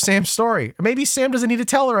rest of Sam's story. Maybe Sam doesn't need to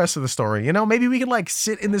tell the rest of the story, you know? Maybe we can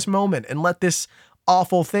sit in this moment and let this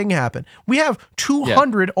awful thing happen. We have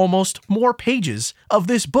 200 almost more pages of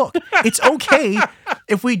this book. It's okay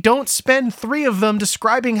if we don't spend 3 of them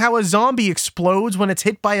describing how a zombie explodes when it's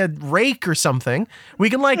hit by a rake or something.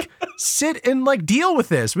 We can sit and deal with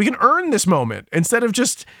this. We can earn this moment instead of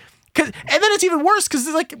just... and then it's even worse because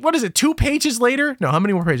what is it, 2 pages later? No, how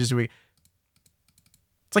many more pages do we...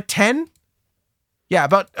 It's 10? Yeah,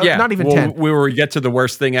 about not even 10. Where we get to the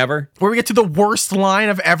worst thing ever? Where we get to the worst line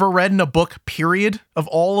I've ever read in a book, period, of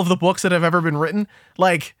all of the books that have ever been written.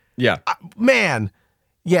 Man,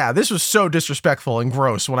 yeah, this was so disrespectful and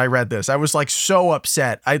gross when I read this. I was so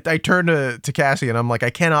upset. I turned to Cassie and I'm like, I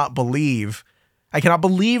cannot believe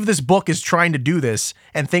this book is trying to do this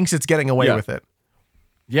and thinks it's getting away with it.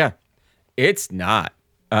 Yeah, it's not.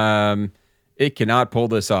 It cannot pull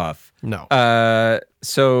this off. No.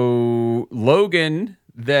 So Logan,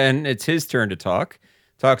 then it's his turn to talk.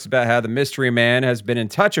 Talks about how the mystery man has been in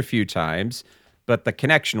touch a few times, but the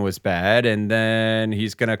connection was bad, and then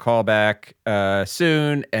he's going to call back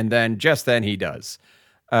soon, and then he does.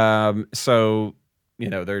 So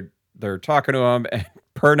they're talking to him, and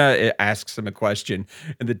Perna asks him a question,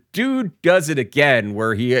 and the dude does it again,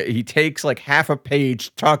 where he takes like half a page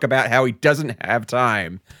to talk about how he doesn't have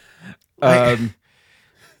time.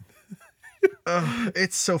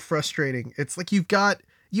 It's so frustrating. It's like you've got,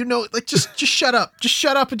 like just shut up. Just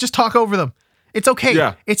shut up and just talk over them. It's okay.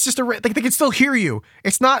 Yeah. It's just like they can still hear you.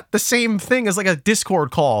 It's not the same thing as like a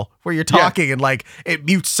Discord call where you're talking and like it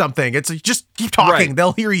mutes something. It's like, just keep talking. Right.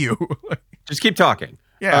 They'll hear you. Just keep talking.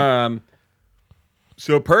 Yeah.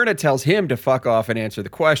 So Perna tells him to fuck off and answer the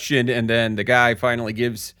question, and then the guy finally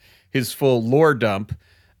gives his full lore dump.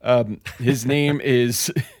 His name is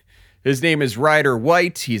Ryder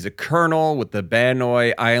White. He's a colonel with the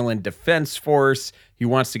Banoi Island Defense Force. He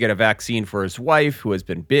wants to get a vaccine for his wife, who has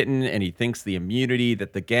been bitten, and he thinks the immunity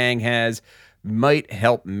that the gang has might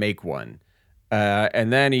help make one.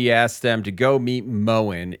 And then he asks them to go meet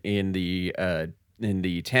Moen in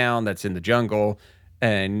the town that's in the jungle.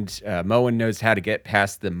 And Moen knows how to get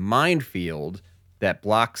past the minefield that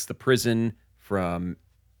blocks the prison from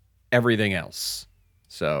everything else.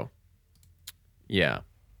 So, yeah.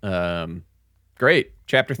 Great.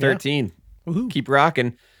 Chapter 13. Yeah. Keep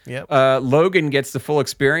rocking. Yep. Logan gets the full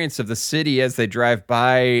experience of the city as they drive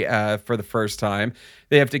by for the first time.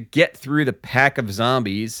 They have to get through the pack of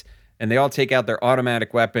zombies, and they all take out their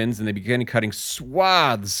automatic weapons, and they begin cutting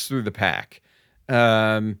swaths through the pack.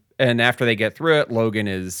 And after they get through it, Logan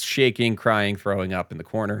is shaking, crying, throwing up in the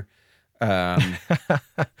corner.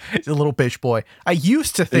 He's a little bitch boy. I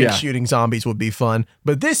used to think shooting zombies would be fun,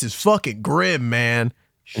 but this is fucking grim, man.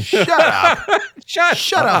 Shut up.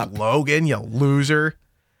 Shut up, Logan, you loser.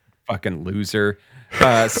 Fucking loser.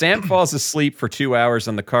 Sam falls asleep for 2 hours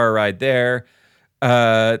on the car ride there.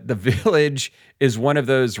 The village is one of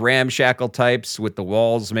those ramshackle types with the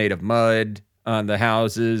walls made of mud on the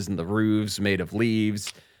houses and the roofs made of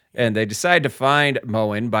leaves. And they decide to find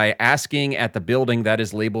Moen by asking at the building that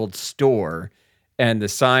is labeled store. And the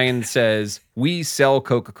sign says, "We sell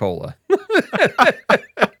Coca-Cola."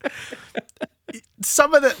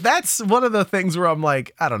 That's one of the things where I'm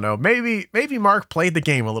like, I don't know, maybe Mark played the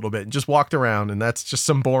game a little bit and just walked around, and that's just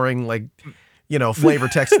some boring, like, flavor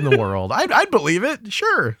text in the world. I'd believe it.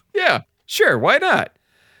 Sure. Yeah, sure. Why not?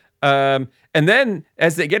 And then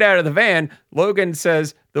as they get out of the van, Logan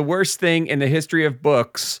says the worst thing in the history of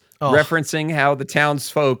books, referencing how the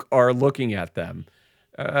townsfolk are looking at them.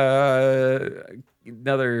 Another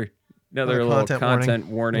little content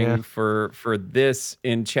warning for this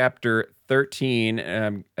in chapter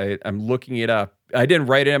 13. I'm looking it up. I didn't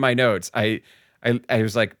write it in my notes. I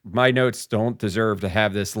was like, my notes don't deserve to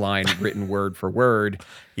have this line written word for word.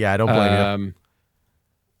 Yeah, I don't blame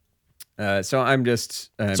you. So I'm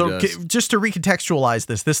just to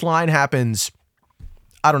recontextualize this line happens,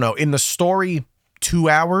 I don't know, in the story 2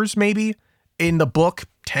 hours maybe, in the book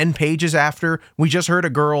 10 pages after. We just heard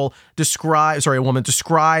a woman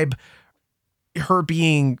describe her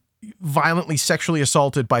being violently sexually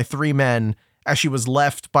assaulted by 3 men as she was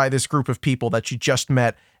left by this group of people that she just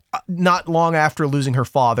met not long after losing her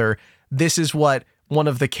father. This is what one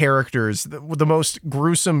of the characters, the most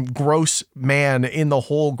gruesome, gross man in the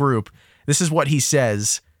whole group, this is what he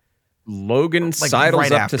says. Logan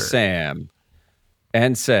sidles up to Sam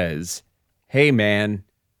and says, "Hey man,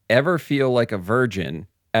 ever feel like a virgin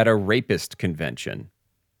at a rapist convention?"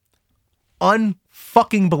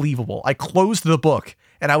 Unfucking believable. I closed the book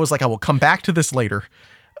and I was like, I will come back to this later.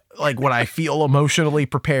 Like when I feel emotionally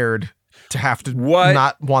prepared to have to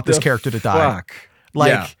not want this character to die.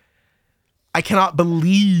 Like, I cannot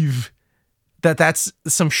believe that that's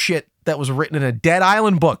some shit that was written in a Dead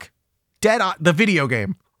Island book. The video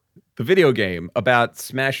game. The video game about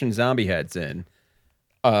smashing zombie heads in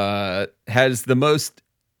has the most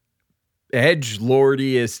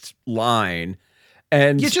edgelordiest line.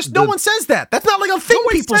 And no one says that. That's not like a thing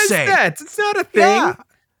people say. It's not a thing. Yeah.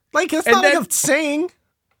 Like, that's not like a saying.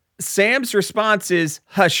 Sam's response is,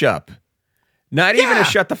 "Hush up." Not even a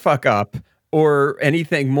shut the fuck up or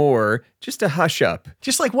anything more, just a hush up.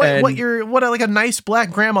 Just like what a nice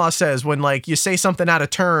black grandma says when like you say something out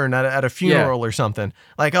of turn at a funeral or something.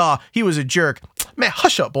 Like, "Oh, he was a jerk." Man,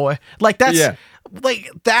 hush up, boy. Like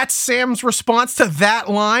that's Sam's response to that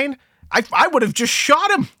line. I would have just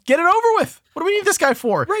shot him. Get it over with. What do we need this guy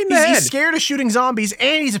for? Right in the head. He's scared of shooting zombies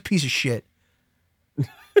and he's a piece of shit.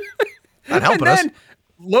 Not helping us. And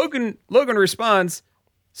then Logan responds,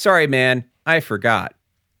 "Sorry, man, I forgot."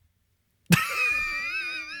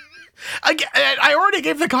 I already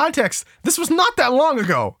gave the context. This was not that long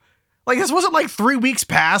ago. Like, this wasn't like 3 weeks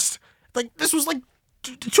past. Like, this was like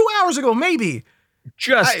 2 hours ago, maybe.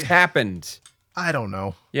 Just happened. I don't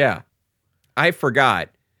know. Yeah. I forgot.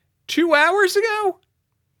 2 hours ago?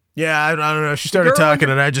 Yeah, I don't know. She started Girl, talking,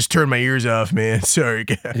 and I just turned my ears off, man. Sorry,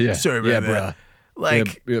 guys. Yeah. Sorry about Yeah, that. bruh.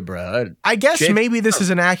 Like, yeah, bruh. I guess Jake- maybe this is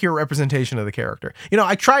an accurate representation of the character. You know,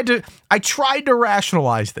 I tried to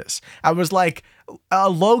rationalize this. I was like,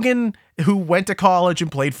 Logan, who went to college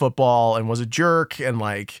and played football and was a jerk and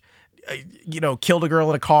like, you know, killed a girl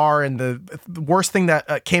in a car, and the worst thing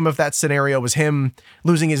that came of that scenario was him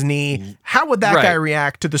losing his knee. How would that guy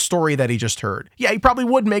react to the story that he just heard? Yeah, he probably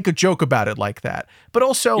would make a joke about it like that. But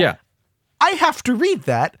also, Yeah. I have to read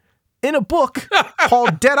that in a book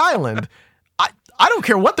called Dead Island. I don't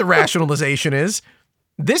care what the rationalization is.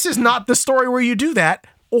 This is not the story where you do that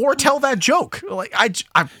or tell that joke. Like I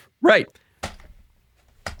Right.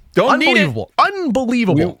 Don't need it. unbelievable.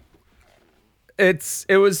 Unbelievable. It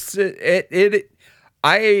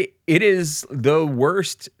is the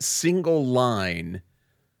worst single line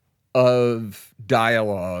of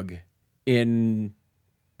dialogue that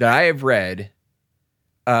I have read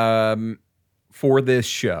for this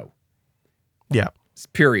show. Yeah,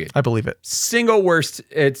 Period. I believe it. Single worst.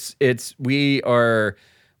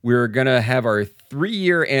 We're gonna have our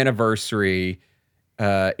 3-year anniversary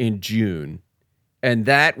in June, and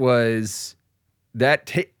that was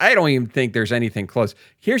that. I don't even think there's anything close.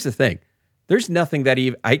 Here's the thing: there's nothing that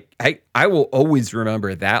even I will always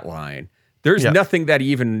remember that line. There's nothing that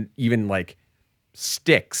even like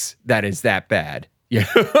sticks that is that bad. Yeah,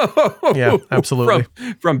 Yeah, absolutely.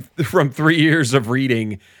 From 3 years of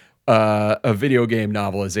reading of video game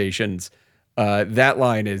novelizations, that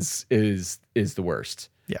line is the worst.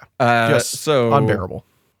 Yeah, just so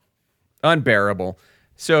unbearable.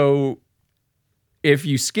 So if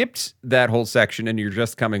you skipped that whole section and you're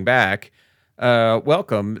just coming back,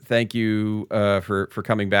 welcome. Thank you for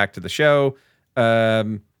coming back to the show.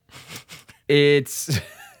 It's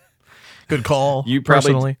good call. you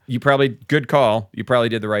probably good call. You probably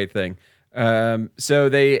did the right thing. So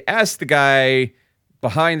they asked the guy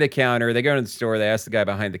behind the counter. They go to the store. They ask the guy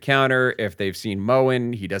behind the counter if they've seen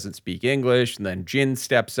Moen. He doesn't speak English. And then Jin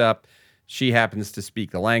steps up. She happens to speak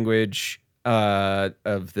the language of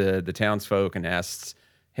the townsfolk and asks,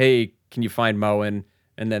 "Hey, can you find Moen?"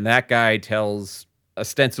 And then that guy tells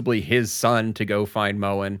ostensibly his son to go find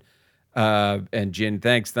Moen. And Jin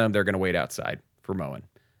thanks them. They're going to wait outside for Moen.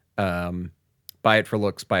 Buy it for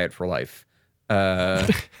looks, buy it for life.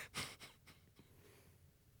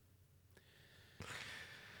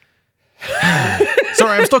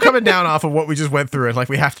 Sorry, I'm still coming down off of what we just went through, and like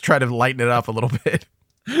we have to try to lighten it up a little bit.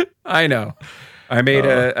 I know. I made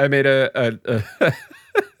a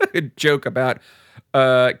joke about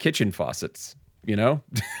kitchen faucets. You know,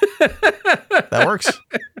 That works.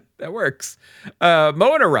 that works.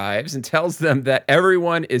 Moen arrives and tells them that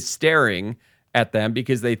everyone is staring at them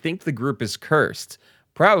because they think the group is cursed,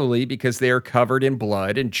 probably because they are covered in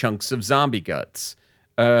blood and chunks of zombie guts.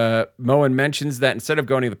 Moen mentions that instead of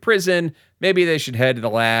going to the prison, maybe they should head to the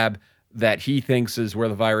lab that he thinks is where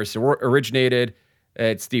the virus originated.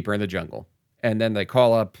 It's deeper in the jungle. And then they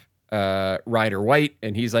call up Ryder White,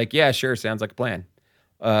 and he's like, yeah, sure, sounds like a plan.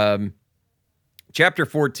 Chapter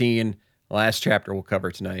 14, last chapter we'll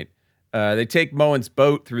cover tonight. They take Moen's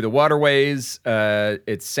boat through the waterways.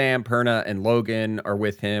 It's Sam, Perna, and Logan are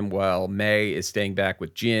with him while May is staying back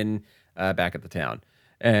with Jin back at the town.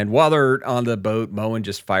 And while they're on the boat, Moen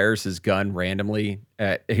just fires his gun randomly.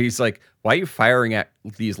 He's like, why are you firing at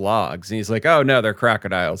these logs? And he's like, oh, no, they're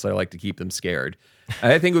crocodiles. I like to keep them scared.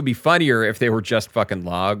 I think it would be funnier if they were just fucking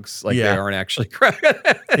logs. Like they aren't actually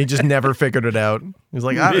crocodiles. He just never figured it out. He's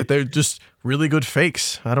like, they're just really good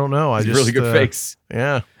fakes. I don't know. I just really good fakes.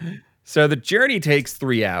 Yeah. So the journey takes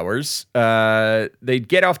 3 hours. They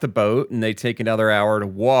get off the boat and they take another hour to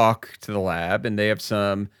walk to the lab, and they have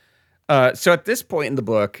some. So at this point in the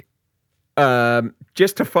book,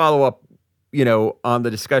 just to follow up, on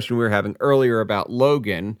the discussion we were having earlier about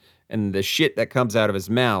Logan and the shit that comes out of his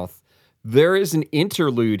mouth, there is an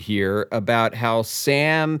interlude here about how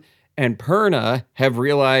Sam and Perna have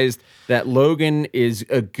realized that Logan is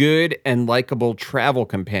a good and likable travel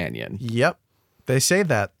companion. Yep. They say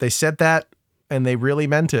that. They said that, and they really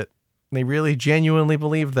meant it. They really genuinely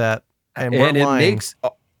believed that. And weren't lying.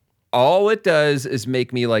 All it does is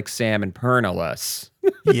make me like Sam and Perna less.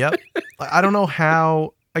 Yep. I don't know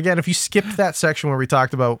how. Again, if you skipped that section where we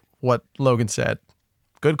talked about what Logan said,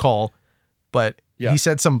 good call. But he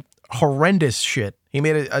said some horrendous shit. He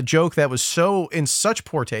made a joke that was in such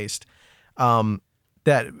poor taste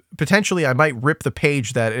that potentially I might rip the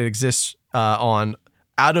page that it exists on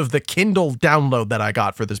out of the Kindle download that I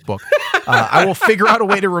got for this book. I will figure out a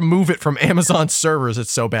way to remove it from Amazon servers. It's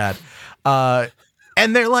so bad.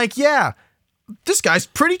 And they're like, yeah, this guy's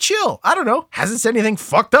pretty chill. I don't know. Hasn't said anything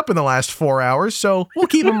fucked up in the last 4 hours, so we'll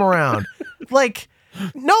keep him around. Like,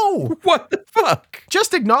 no. What the fuck?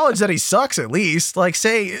 Just acknowledge that he sucks at least. Like,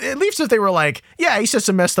 say, at least if they were like, yeah, he says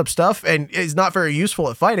some messed up stuff and is not very useful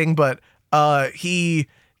at fighting, but he,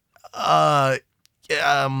 I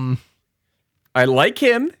like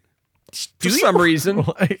him for some reason.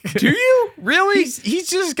 Like, Do you? Really? he's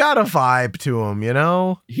just got a vibe to him, you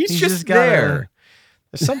know? He's just there.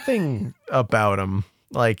 There's something about him.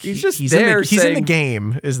 Like, He's just he's there he's in the saying-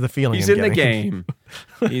 game is the feeling He's I'm in the getting. game.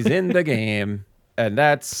 He's in the game. And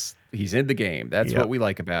he's in the game. That's Yep. what we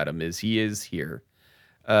like about him is he is here.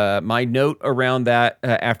 My note around that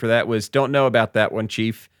after that was don't know about that one,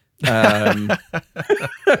 Chief.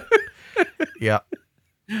 Yeah.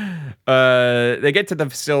 They get to the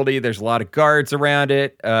facility. There's a lot of guards around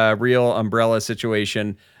it. Real umbrella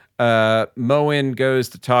situation. Moen goes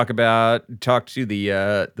to talk to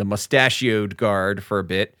the mustachioed guard for a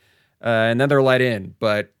bit, and then they're let in.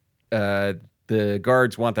 But the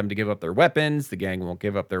guards want them to give up their weapons. The gang won't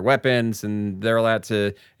give up their weapons, and they're allowed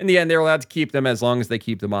to. In the end, they're allowed to keep them as long as they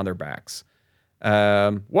keep them on their backs.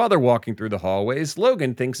 While they're walking through the hallways,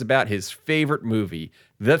 Logan thinks about his favorite movie,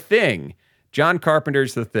 The Thing. John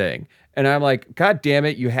Carpenter's The Thing. And I'm like, God damn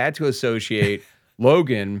it, you had to associate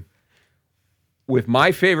Logan with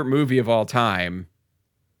my favorite movie of all time.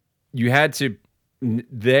 You had to,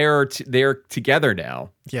 they're together now,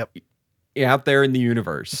 Yep. out there in the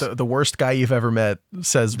universe. The worst guy you've ever met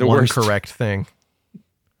says The one worst. correct thing.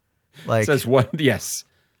 Like, Says what? Yes.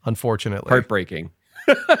 unfortunately. Heartbreaking.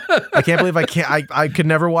 I can't believe I could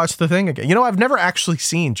never watch The Thing again. You know, I've never actually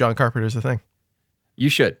seen John Carpenter's The Thing. You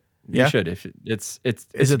should. You Yeah? should. If it's Is a it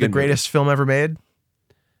the good movie. greatest film ever made?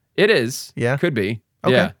 It is. Yeah? Could be.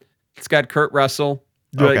 Okay. Yeah. It's got Kurt Russell.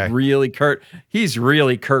 Okay. Like really Kurt. He's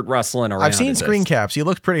really Kurt Russell around. I've seen in this. screen caps. He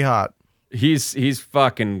looks pretty hot. He's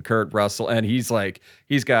fucking Kurt Russell, and he's got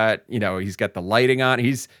the lighting on.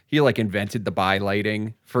 He like invented the bi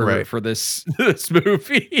lighting for Right. this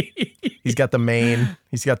movie. He's got the mane.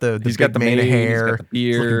 He's got the He's big got the mane of mane, he's hair. got the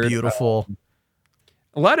He's looking beard. beautiful.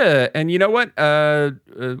 A lot of, and you know what?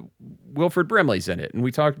 Wilford Brimley's in it, and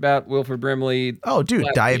we talked about Wilford Brimley. Oh, dude,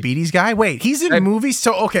 last diabetes guy. Wait, he's in movies.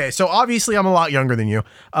 So okay, so obviously I'm a lot younger than you.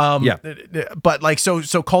 Yeah. But like so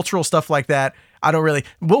cultural stuff like that, I don't really.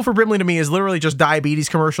 Wilford Brimley to me is literally just diabetes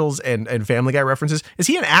commercials and Family Guy references. Is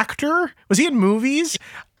he an actor? Was he in movies?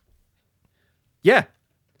 Yeah,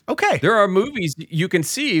 Okay. there are movies you can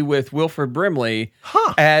see with Wilford Brimley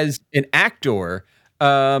Huh. as an actor.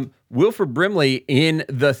 Wilford Brimley in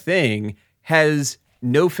The Thing has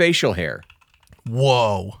no facial hair.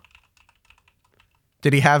 Whoa.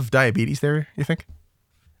 Did he have diabetes there, you think?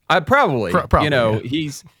 Probably. Probably, You know,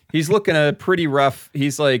 yeah. he's looking a pretty rough.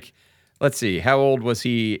 He's like, let's see, how old was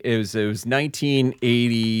he? It was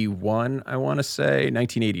 1981, I want to say,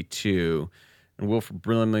 1982. And Wilford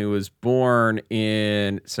Brimley was born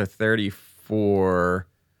in 34.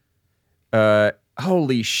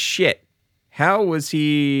 Holy shit. How was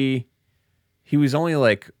he? He was only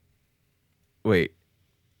like, wait,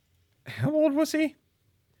 how old was he?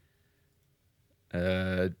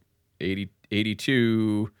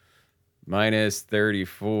 82 minus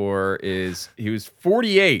 34 is, he was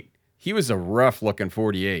 48. He was a rough looking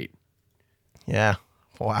 48. Yeah.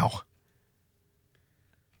 Wow.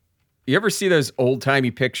 You ever see those old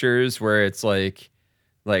timey pictures where it's like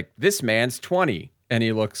this man's 20 and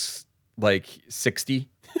he looks like 60?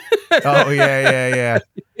 Oh yeah.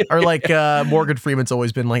 Or like Morgan Freeman's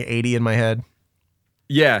always been like 80 in my head.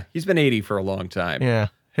 Yeah, he's been 80 for a long time. Yeah.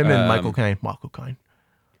 Him and Michael Caine. Michael Caine.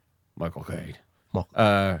 Michael.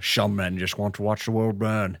 Some men just want to watch the world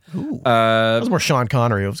burn. Ooh. That was more Sean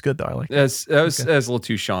Connery. It was good though. I like that. That was a little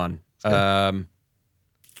too Sean.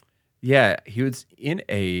 Yeah, he was in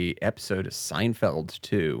a episode of Seinfeld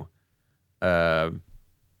too. Lot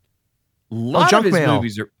Junk of his Mail.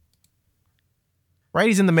 movies are. Right?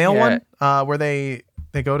 He's in the male Yeah. one where they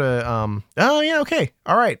go to oh yeah, okay.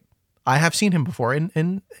 All right. I have seen him before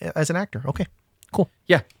in as an actor. Okay. Cool.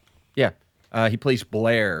 Yeah. He plays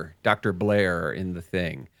Blair, Dr. Blair in The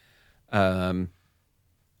Thing. And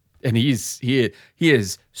he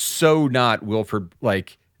is so not Wilford.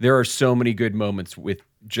 Like, there are so many good moments with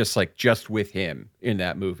just with him in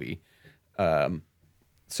that movie.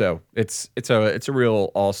 So it's a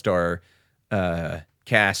real all-star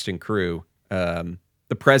cast and crew.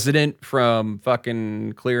 The president from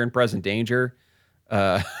fucking Clear and Present Danger.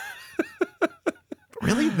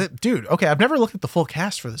 Really? Dude, okay, I've never looked at the full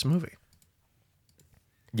cast for this movie.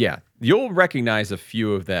 Yeah, you'll recognize a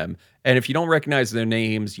few of them, and if you don't recognize their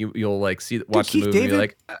names, you'll like watch the Keith movie. David? You're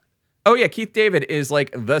like, oh yeah, Keith David is like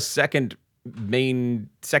the second main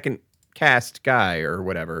second cast guy or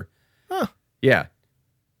whatever. Huh. Yeah.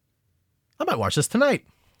 I might watch this tonight.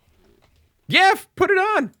 Yeah, put it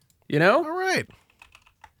on. You know? All right.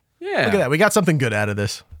 Yeah. Look at that. We got something good out of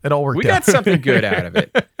this. It all worked out. We got something good out of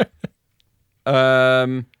it.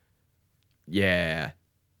 Yeah.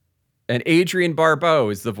 And Adrienne Barbeau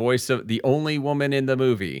is the voice of the only woman in the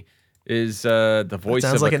movie. Is the voice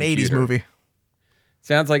Sounds of like a an 80s computer. movie.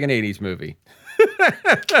 Sounds like an 80s movie.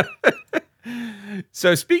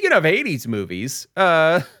 So speaking of 80s movies,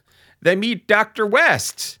 they meet Dr.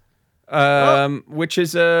 West, which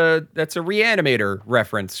is that's a Reanimator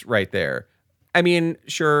reference right there. I mean,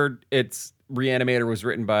 sure, it's Reanimator was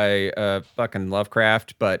written by fucking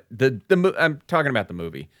Lovecraft, but I'm talking about the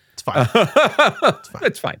movie. It's fine.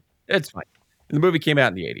 It's fine. It's fine. The movie came out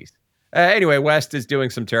in the 80s. Anyway, West is doing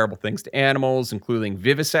some terrible things to animals, including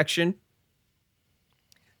vivisection.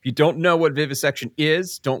 If you don't know what vivisection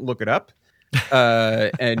is, don't look it up.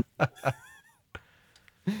 And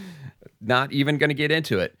not even going to get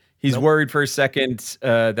into it. He's worried for a second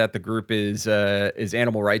that the group is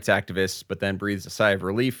animal rights activists, but then breathes a sigh of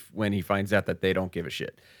relief when he finds out that they don't give a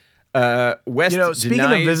shit. West, speaking of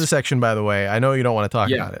vivisection, by the way, I know you don't want to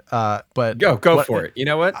talk about it, but go for it. You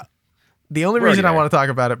know what? The only reason I want to talk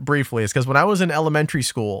about it briefly is because when I was in elementary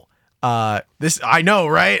school, I know,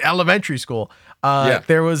 right? Elementary school.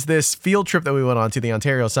 There was this field trip that we went on to the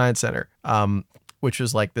Ontario Science Center, which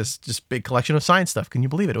was like this just big collection of science stuff. Can you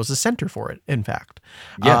believe it? It was a center for it, in fact.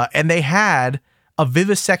 And they had a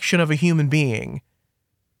vivisection of a human being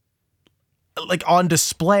like on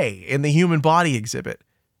display in the human body exhibit.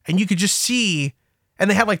 And you could just see, and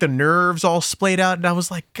they had like the nerves all splayed out. And I was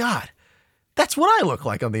like, God, that's what I look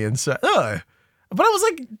like on the inside. Ugh. But I was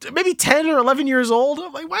like maybe 10 or 11 years old.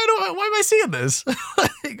 I'm like, why am I seeing this?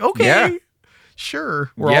 Like, okay,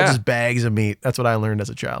 sure. We're all just bags of meat. That's what I learned as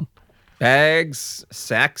a child.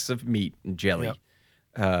 Sacks of meat and jelly,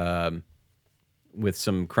 with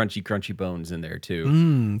some crunchy bones in there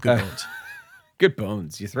too. Good bones. Good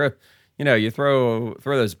bones. You throw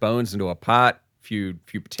those bones into a pot, few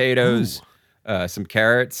potatoes, some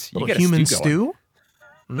carrots. Little you get human a stew.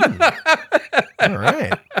 All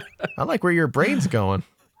right. I like where your brain's going.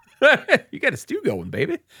 You got a stew going,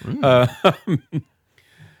 baby.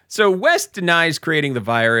 So West denies creating the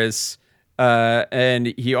virus,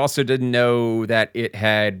 and he also didn't know that it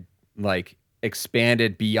had like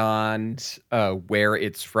expanded beyond where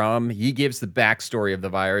it's from. He gives the backstory of the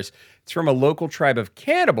virus. It's from a local tribe of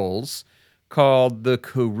cannibals called the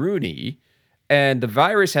Kuruni. And the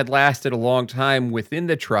virus had lasted a long time within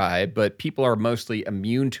the tribe, but people are mostly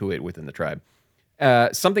immune to it within the tribe.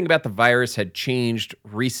 Something about the virus had changed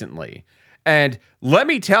recently. And let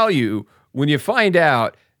me tell you, when you find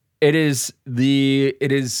out, it is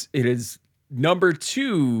number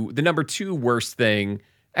two, the number two worst thing,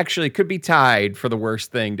 actually could be tied for the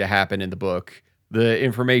worst thing to happen in the book. The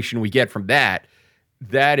information we get from that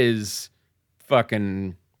is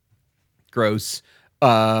fucking gross.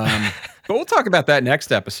 But we'll talk about that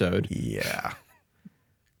next episode. Yeah.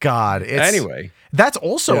 God. Anyway. That's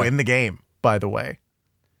also in the game, by the way.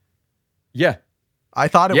 Yeah. I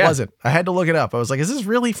thought it wasn't. I had to look it up. I was like, is this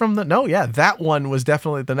really from the... No, yeah. That one was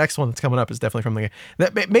definitely... The next one that's coming up is definitely from the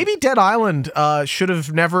game. Maybe Dead Island should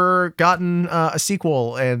have never gotten a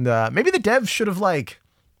sequel. And maybe the devs should have, like,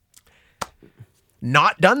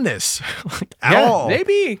 not done this at all.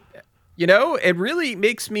 Maybe. You know, it really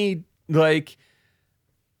makes me, like...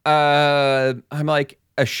 I'm like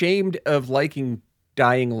ashamed of liking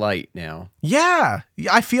Dying Light now. Yeah,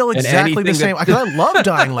 I feel exactly the same. Because I love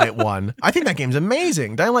Dying Light 1. I think that game's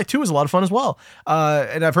amazing. Dying Light 2 is a lot of fun as well.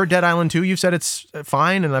 And I've heard Dead Island 2, you've said it's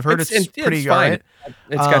fine, and I've heard it's pretty all right.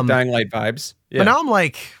 It's got Dying Light vibes. Yeah. But now I'm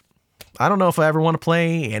like, I don't know if I ever want to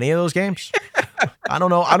play any of those games. I don't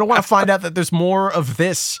know. I don't want to find out that there's more of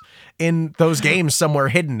this in those games somewhere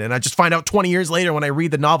hidden. And I just find out 20 years later when I read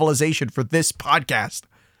the novelization for this podcast.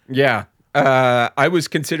 Yeah. I was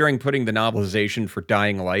considering putting the novelization for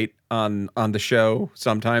Dying Light on the show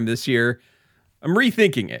sometime this year. I'm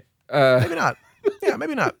rethinking it. Maybe not. Yeah,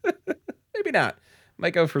 maybe not. Maybe not.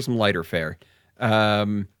 Might go for some lighter fare.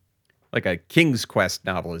 Like a King's Quest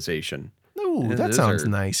novelization. Ooh, that sounds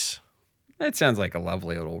nice. That sounds like a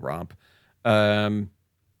lovely little romp.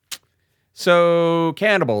 So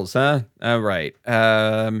cannibals, huh? All right.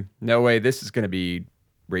 No way. This is going to be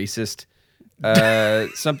racist.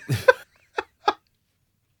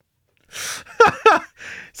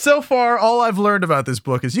 So far, all I've learned about this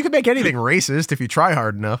book is you can make anything racist if you try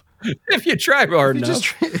hard enough. If you try hard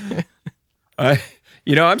enough.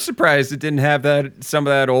 I'm surprised it didn't have some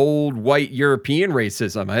of that old white European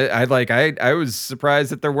racism. I was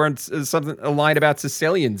surprised that there weren't a line about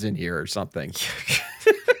Sicilians in here or something.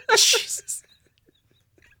 Jesus.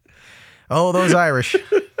 Oh, those Irish.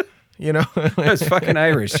 Those fucking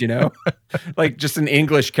Irish, like just an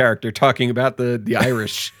English character talking about the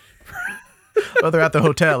Irish. Oh, they're at the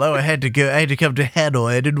hotel. Oh, I had to come to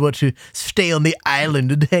Hanoi. I didn't want to stay on the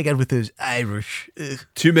island and hang out with those Irish. Ugh.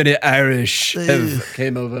 Too many Irish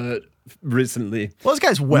came over recently. Well, this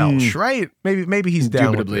guy's Welsh, right? Maybe he's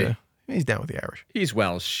down with Indubitably. he's down with the Irish. He's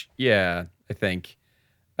Welsh. Yeah, I think.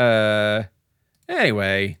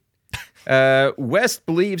 Anyway, West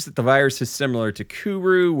believes that the virus is similar to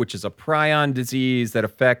Kuru, which is a prion disease that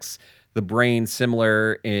affects the brain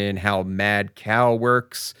similar in how mad cow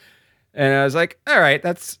works. And I was like, all right,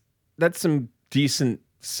 that's some decent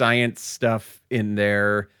science stuff in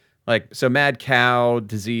there. Like, so mad cow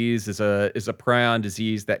disease is a prion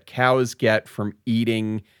disease that cows get from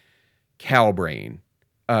eating cow brain.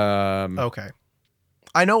 Okay.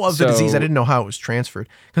 I know of the disease. I didn't know how it was transferred.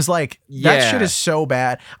 Because, that shit is so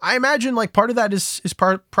bad. I imagine, part of that is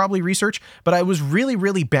probably research, but I was really,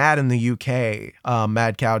 really bad in the UK,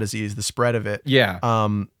 mad cow disease, the spread of it. Yeah.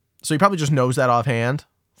 So he probably just knows that offhand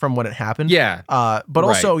from when it happened. Yeah. But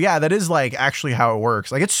also, that is, actually how it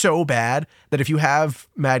works. It's so bad that if you have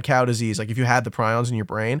mad cow disease, if you had the prions in your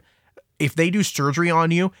brain, if they do surgery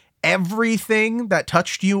on you, everything that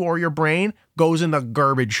touched you or your brain goes in the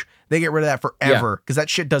garbage. They get rid of that forever because that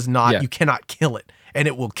shit does not, you cannot kill it, and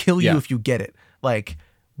it will kill you if you get it.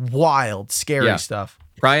 Wild, scary stuff.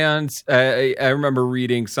 Prions. I remember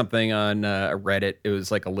reading something on Reddit. It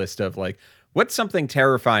was a list of what's something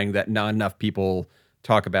terrifying that not enough people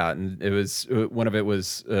talk about, and it was one of it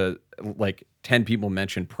was 10 people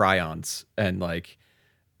mentioned prions, and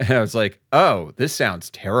I was like, oh, this sounds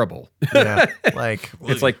terrible. Yeah,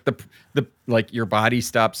 it's the your body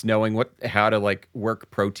stops knowing how to work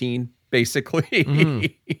protein, basically.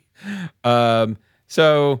 Mm-hmm.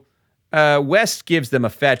 So West gives them a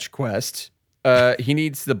fetch quest. He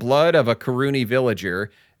needs the blood of a Karuni villager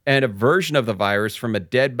and a version of the virus from a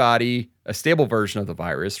dead body, a stable version of the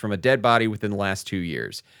virus from a dead body within the last 2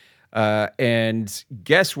 years. And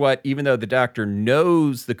guess what? Even though the doctor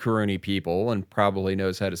knows the Karuni people and probably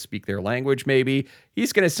knows how to speak their language, maybe,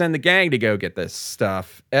 he's going to send the gang to go get this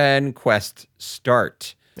stuff and quest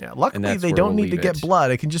start. Yeah, luckily they don't need to get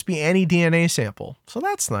blood. It can just be any DNA sample. So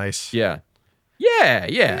that's nice. Yeah.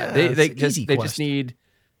 They just need,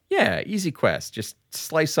 easy quest. Just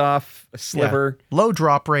slice off a sliver. Yeah. Low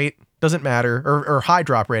drop rate, doesn't matter. Or high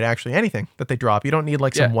drop rate, actually. Anything that they drop. You don't need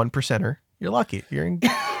some 1%er. You're lucky. You're in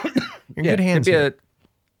good hands.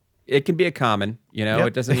 It can be a common,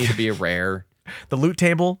 it doesn't need to be a rare. The loot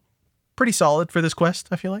table, pretty solid for this quest,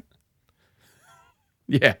 I feel like.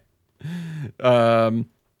 Yeah.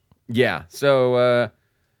 So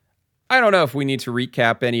I don't know if we need to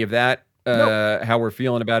recap any of that, how we're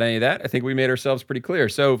feeling about any of that. I think we made ourselves pretty clear.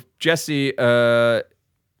 So, Jesse,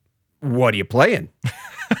 what are you playing?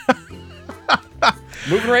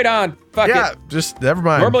 Moving right on. Fuck it. Just never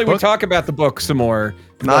mind. Normally we talk about the book some more,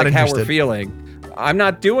 not how we're feeling. I'm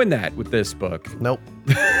not doing that with this book. Nope.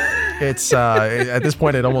 It's at this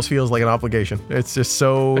point it almost feels like an obligation. It's just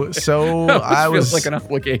so I was feels like an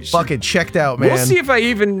obligation. Fucking checked out, man. We'll see if I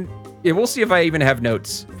even have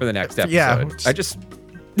notes for the next episode. Yeah. I just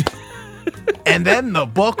And then the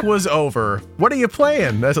book was over. What are you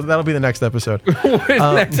playing? That'll be the next episode.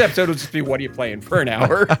 The next episode will just be what are you playing for an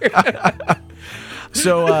hour.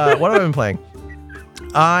 So what have I been playing?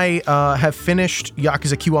 I have finished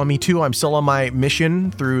Yakuza Kiwami 2. I'm still on my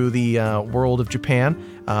mission through the world of Japan,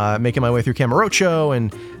 making my way through Kamurocho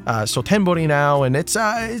and Sotenbori now, and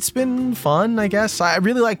it's been fun, I guess. I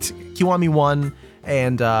really liked Kiwami 1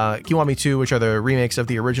 and Kiwami 2, which are the remakes of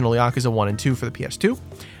the original Yakuza 1 and 2 for the PS2.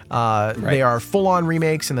 They are full-on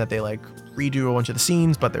remakes in that they redo a bunch of the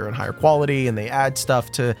scenes, but they're in higher quality, and they add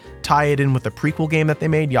stuff to tie it in with the prequel game that they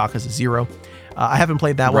made, Yakuza 0. I haven't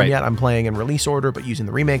played that one yet. I'm playing in release order, but using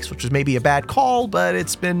the remakes, which is maybe a bad call, but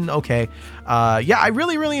it's been okay. I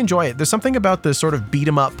really, really enjoy it. There's something about the sort of beat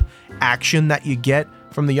 'em up action that you get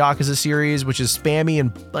from the Yakuza series, which is spammy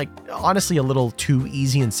and honestly a little too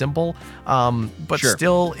easy and simple, but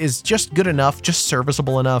still is just good enough, just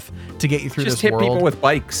serviceable enough to get you through this world. Just hit people with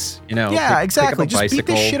bikes, Yeah, exactly. Just bicycle. Beat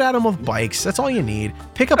the shit out of them with bikes. That's all you need.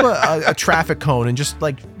 Pick up a traffic cone and just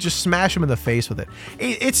smash them in the face with it.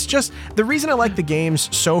 It's just the reason I like the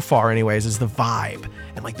games so far, anyways, is the vibe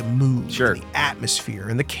and the mood, and the atmosphere,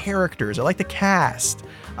 and the characters. I like the cast.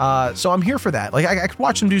 So I'm here for that. Like I could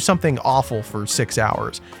watch them do something awful for 6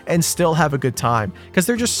 hours and still have a good time because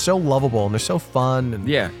they're just so lovable and they're so fun. And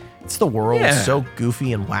Yeah. it's the world Yeah. so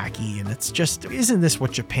goofy and wacky, and it's just, isn't this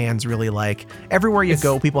what Japan's really like? Everywhere you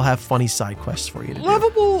go, people have funny side quests for you to do.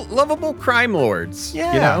 Lovable crime lords.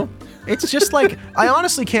 Yeah. You know? It's just like, I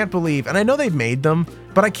honestly can't believe, and I know they've made them,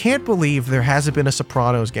 but I can't believe there hasn't been a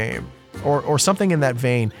Sopranos game or something in that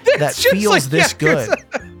vein that It's just feels like this good.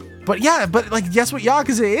 Yakuza. But like, that's what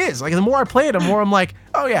Yakuza is. Like, the more I play it, the more I'm like,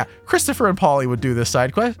 oh yeah, Christopher and Polly would do this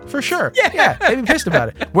side quest for sure. Yeah, they'd be pissed about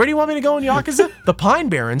it. Where do you want me to go in Yakuza? The Pine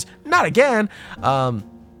Barrens? Not again.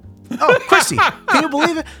 Oh, Chrissy, can you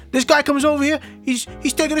believe it? This guy comes over here. He's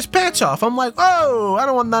taking his pants off. I'm like, oh, I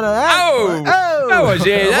don't want none of that. Oh,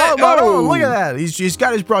 Whoa, whoa, look at that. He's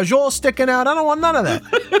got his brajol sticking out. I don't want none of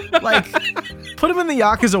that. Like, put him in the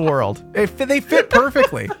Yakuza world. They fit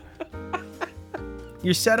perfectly.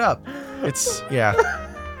 You're set up.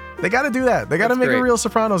 They got to do that. They got to That's make a great. real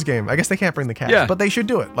Sopranos game. I guess they can't bring the cast, Yeah. but they should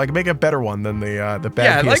do it. Like, make a better one than the bad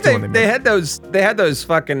Yeah, PS2 like one they made. had those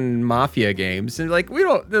fucking mafia games, and like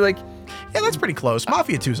they're like, Yeah, that's pretty close.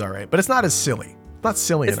 Mafia 2's all right, but it's not as silly. Not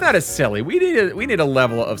silly it's enough. not as silly. We need a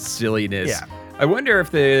level of silliness. Yeah. I wonder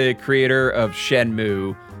if the creator of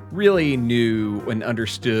Shenmue really knew and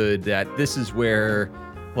understood that this is where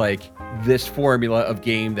like this formula of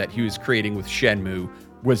game that he was creating with Shenmue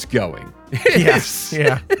was going. Yes,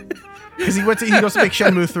 yeah. Because he goes to make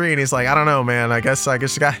Shenmue 3 and he's like, I don't know, man. I guess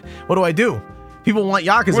what do I do? People want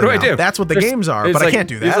Yakuza What do I now. do? That's what the There's- games are, it's but I like- can't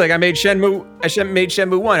do that. He's like, I made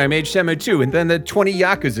Shenmue 1, I made Shenmue 2, and then the 20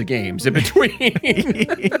 Yakuza games in between.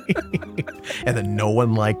 And then no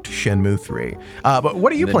one liked Shenmue 3. But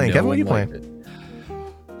what are you playing, Kevin? What are you playing?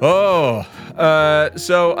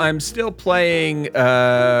 So I'm still playing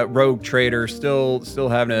Rogue Trader, still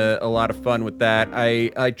having a lot of fun with that.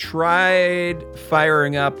 I tried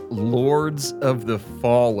firing up Lords of the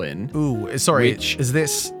Fallen. Ooh, sorry. Which-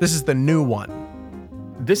 This is the new one.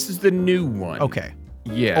 This is the new one. Okay.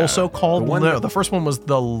 Yeah. Also called, the one no, that- the first one was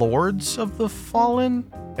the Lords of the Fallen,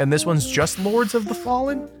 and this one's just Lords of the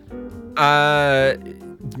Fallen?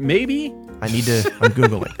 Maybe. I'm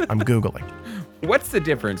Googling. What's the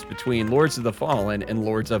difference between Lords of the Fallen and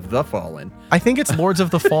Lords of the Fallen? I think it's Lords of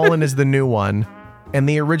the Fallen is the new one, and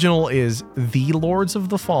the original is The Lords of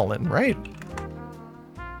the Fallen, right?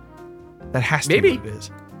 That has to Maybe. be what it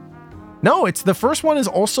is. No, it's the first one is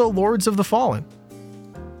also Lords of the Fallen.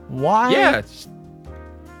 Why? Yeah.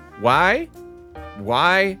 Why?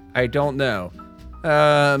 I don't know.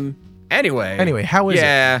 Anyway, how is it?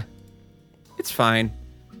 Yeah. It's fine.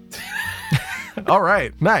 All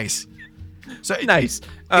right, nice. So Nice.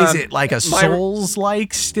 is it like a my-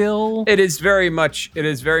 Souls-like still? It is very much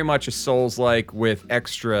a Souls-like with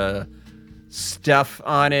extra stuff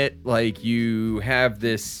on it. Like you have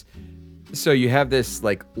this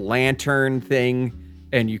like lantern thing,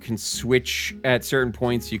 and you can switch at certain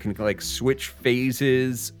points. You can like switch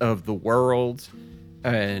phases of the world,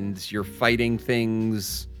 and you're fighting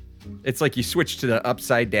things. It's like you switch to the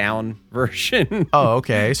upside down version. Oh,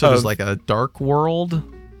 okay. So there's of- like a dark world.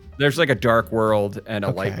 There's like a dark world and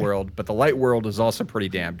a light Okay. world, but the light world is also pretty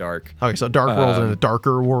damn dark. Okay, so dark world and a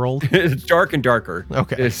darker world. It's dark and darker.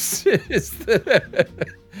 Okay.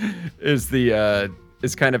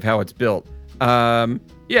 Is kind of how it's built.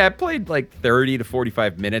 Yeah, I played like 30 to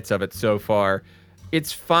 45 minutes of it so far.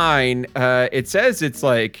 It's fine. It says it's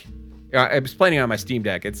like I was playing it on my Steam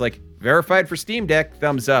Deck. It's like verified for Steam Deck,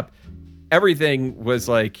 thumbs up. Everything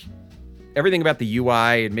about the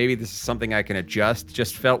UI, and maybe this is something I can adjust,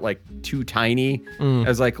 just felt like too tiny. I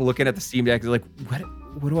was like looking at the Steam Deck, I was like,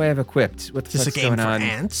 what do I have equipped? What the Is this a fuck's game going for on?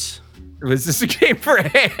 ants? Was this a game for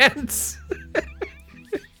ants?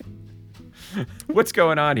 What's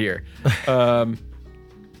going on here?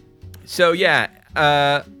 So yeah,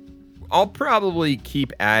 I'll probably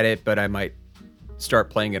keep at it, but I might start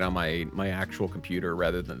playing it on my actual computer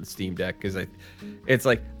rather than the Steam Deck, because it's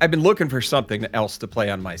like I've been looking for something else to play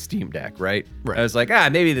on my Steam Deck, right? Right. I was like,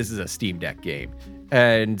 maybe this is a Steam Deck game,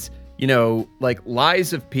 and like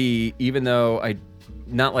Lies of P, even though I'm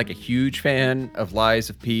not like a huge fan of Lies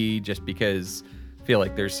of P, just because I feel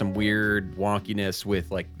like there's some weird wonkiness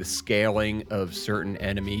with like the scaling of certain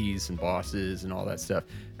enemies and bosses and all that stuff.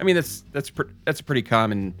 I mean, that's a pretty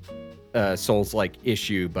common Souls-like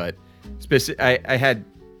issue, but I had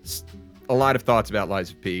a lot of thoughts about Lies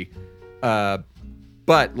of P,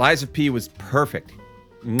 but Lies of P was perfect.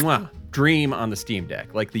 Mwah. Dream on the Steam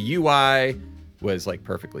Deck. Like the UI was like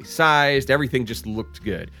perfectly sized. Everything just looked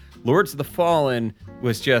good. Lords of the Fallen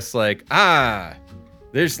was just like,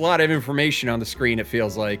 there's a lot of information on the screen. It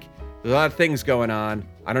feels like there's a lot of things going on.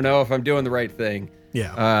 I don't know if I'm doing the right thing.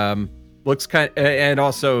 Yeah. Looks kind and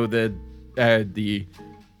also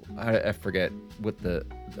I forget what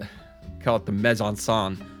call it, the mise en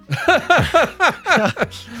scène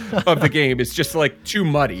of the game. It's just like too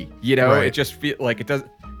muddy, you know. Right. It just feel like it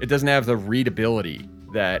doesn't have the readability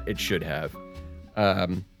that it should have.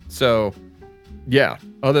 So yeah,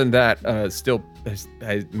 other than that, still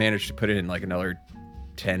I managed to put it in like another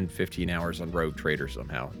 10-15 hours on Rogue Trader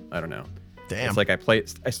somehow. I don't know. Damn. It's like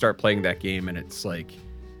I start playing that game and it's like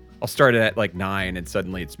I'll start it at like 9 and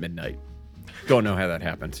suddenly it's midnight. Don't know how that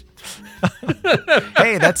happened.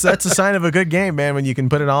 Hey, that's a sign of a good game, man, when you can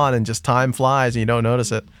put it on and just time flies and you don't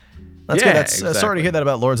notice it. That's Yeah, good. That's sorry to exactly. hear that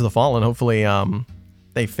about Lords of the Fallen. Hopefully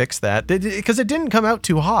they fix that. Because it didn't come out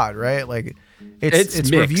too hot, right? Like its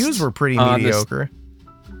mixed reviews were pretty on this- mediocre.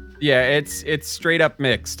 Yeah, it's straight up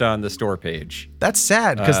mixed on the store page. That's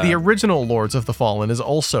sad because the original Lords of the Fallen is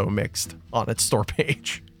also mixed on its store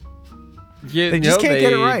page. You They just know, can't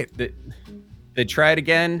get it right. They tried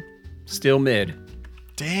again, still mid.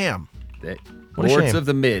 Damn. They, What a Lords shame. of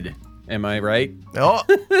the Mid. Am I right? Oh,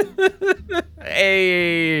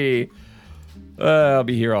 Hey, I'll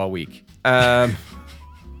be here all week.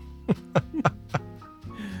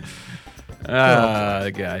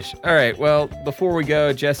 Gosh. All right. Well, before we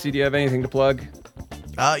go, Jesse, do you have anything to plug?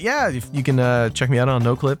 yeah, you can check me out on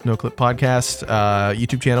NoClip Podcast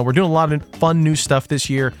YouTube channel. We're doing a lot of fun new stuff this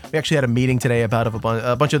year. We actually had a meeting today about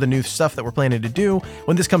a bunch of the new stuff that we're planning to do.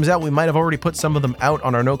 When this comes out, we might have already put some of them out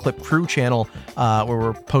on our NoClip Crew channel, where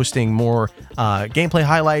we're posting more gameplay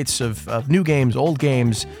highlights of new games, old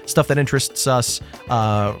games, stuff that interests us,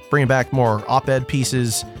 bringing back more op-ed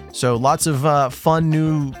pieces. So lots of fun,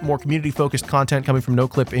 new, more community-focused content coming from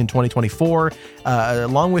NoClip in 2024,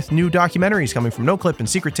 along with new documentaries coming from NoClip and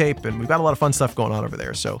Secret Tape, and we've got a lot of fun stuff going on over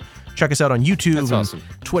there. So check us out on YouTube That's and awesome.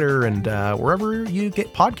 Twitter and wherever you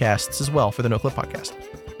get podcasts as well for the NoClip Podcast.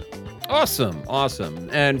 Awesome.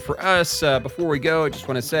 And for us, before we go, I just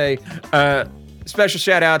want to say special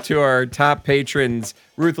shout out to our top patrons,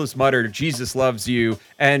 Ruthless Mutter, Jesus Loves You,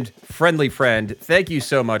 and Friendly Friend. Thank you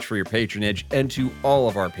so much for your patronage, and to all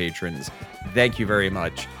of our patrons, thank you very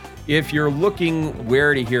much. If you're looking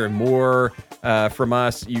where to hear more from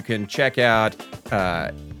us, you can check out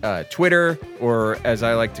Twitter, or as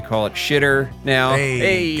I like to call it, Shitter now.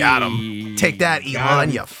 Hey, got him. Take that, Got Elon,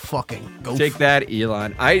 'em. you fucking go. Take that,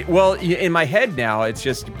 Elon. In my head now, it's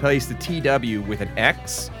just you place the TW with an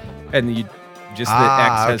X, and you just the X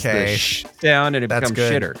has okay. the sh sound, and it That's becomes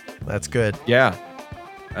good. shitter. That's good. Yeah,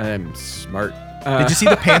 I'm smart. Did you see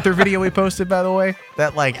the Panther video we posted, by the way?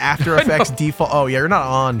 That like After Effects default. Oh yeah, you're not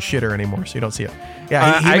on Shitter anymore, so you don't see it.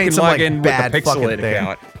 Yeah, he I made can some log like in with the bad fucking Pixelate thing.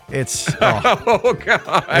 account. It's Oh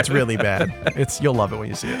god, it's really bad. You'll love it when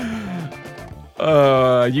you see it.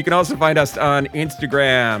 You can also find us on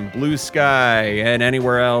Instagram, Blue Sky, and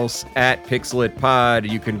anywhere else at Pixelate Pod.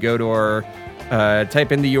 You can go to our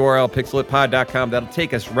type in the URL pixelatepod.com. That'll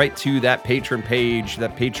take us right to that patron page,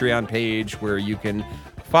 that Patreon page, where you can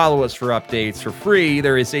follow us for updates for free.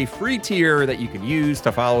 There is a free tier that you can use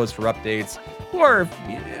to follow us for updates. Or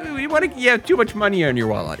if you want to, have too much money on your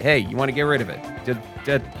wallet, hey, you want to get rid of it,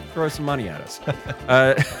 just throw some money at us.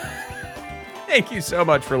 Thank you so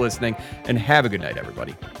much for listening, and have a good night,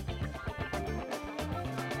 everybody.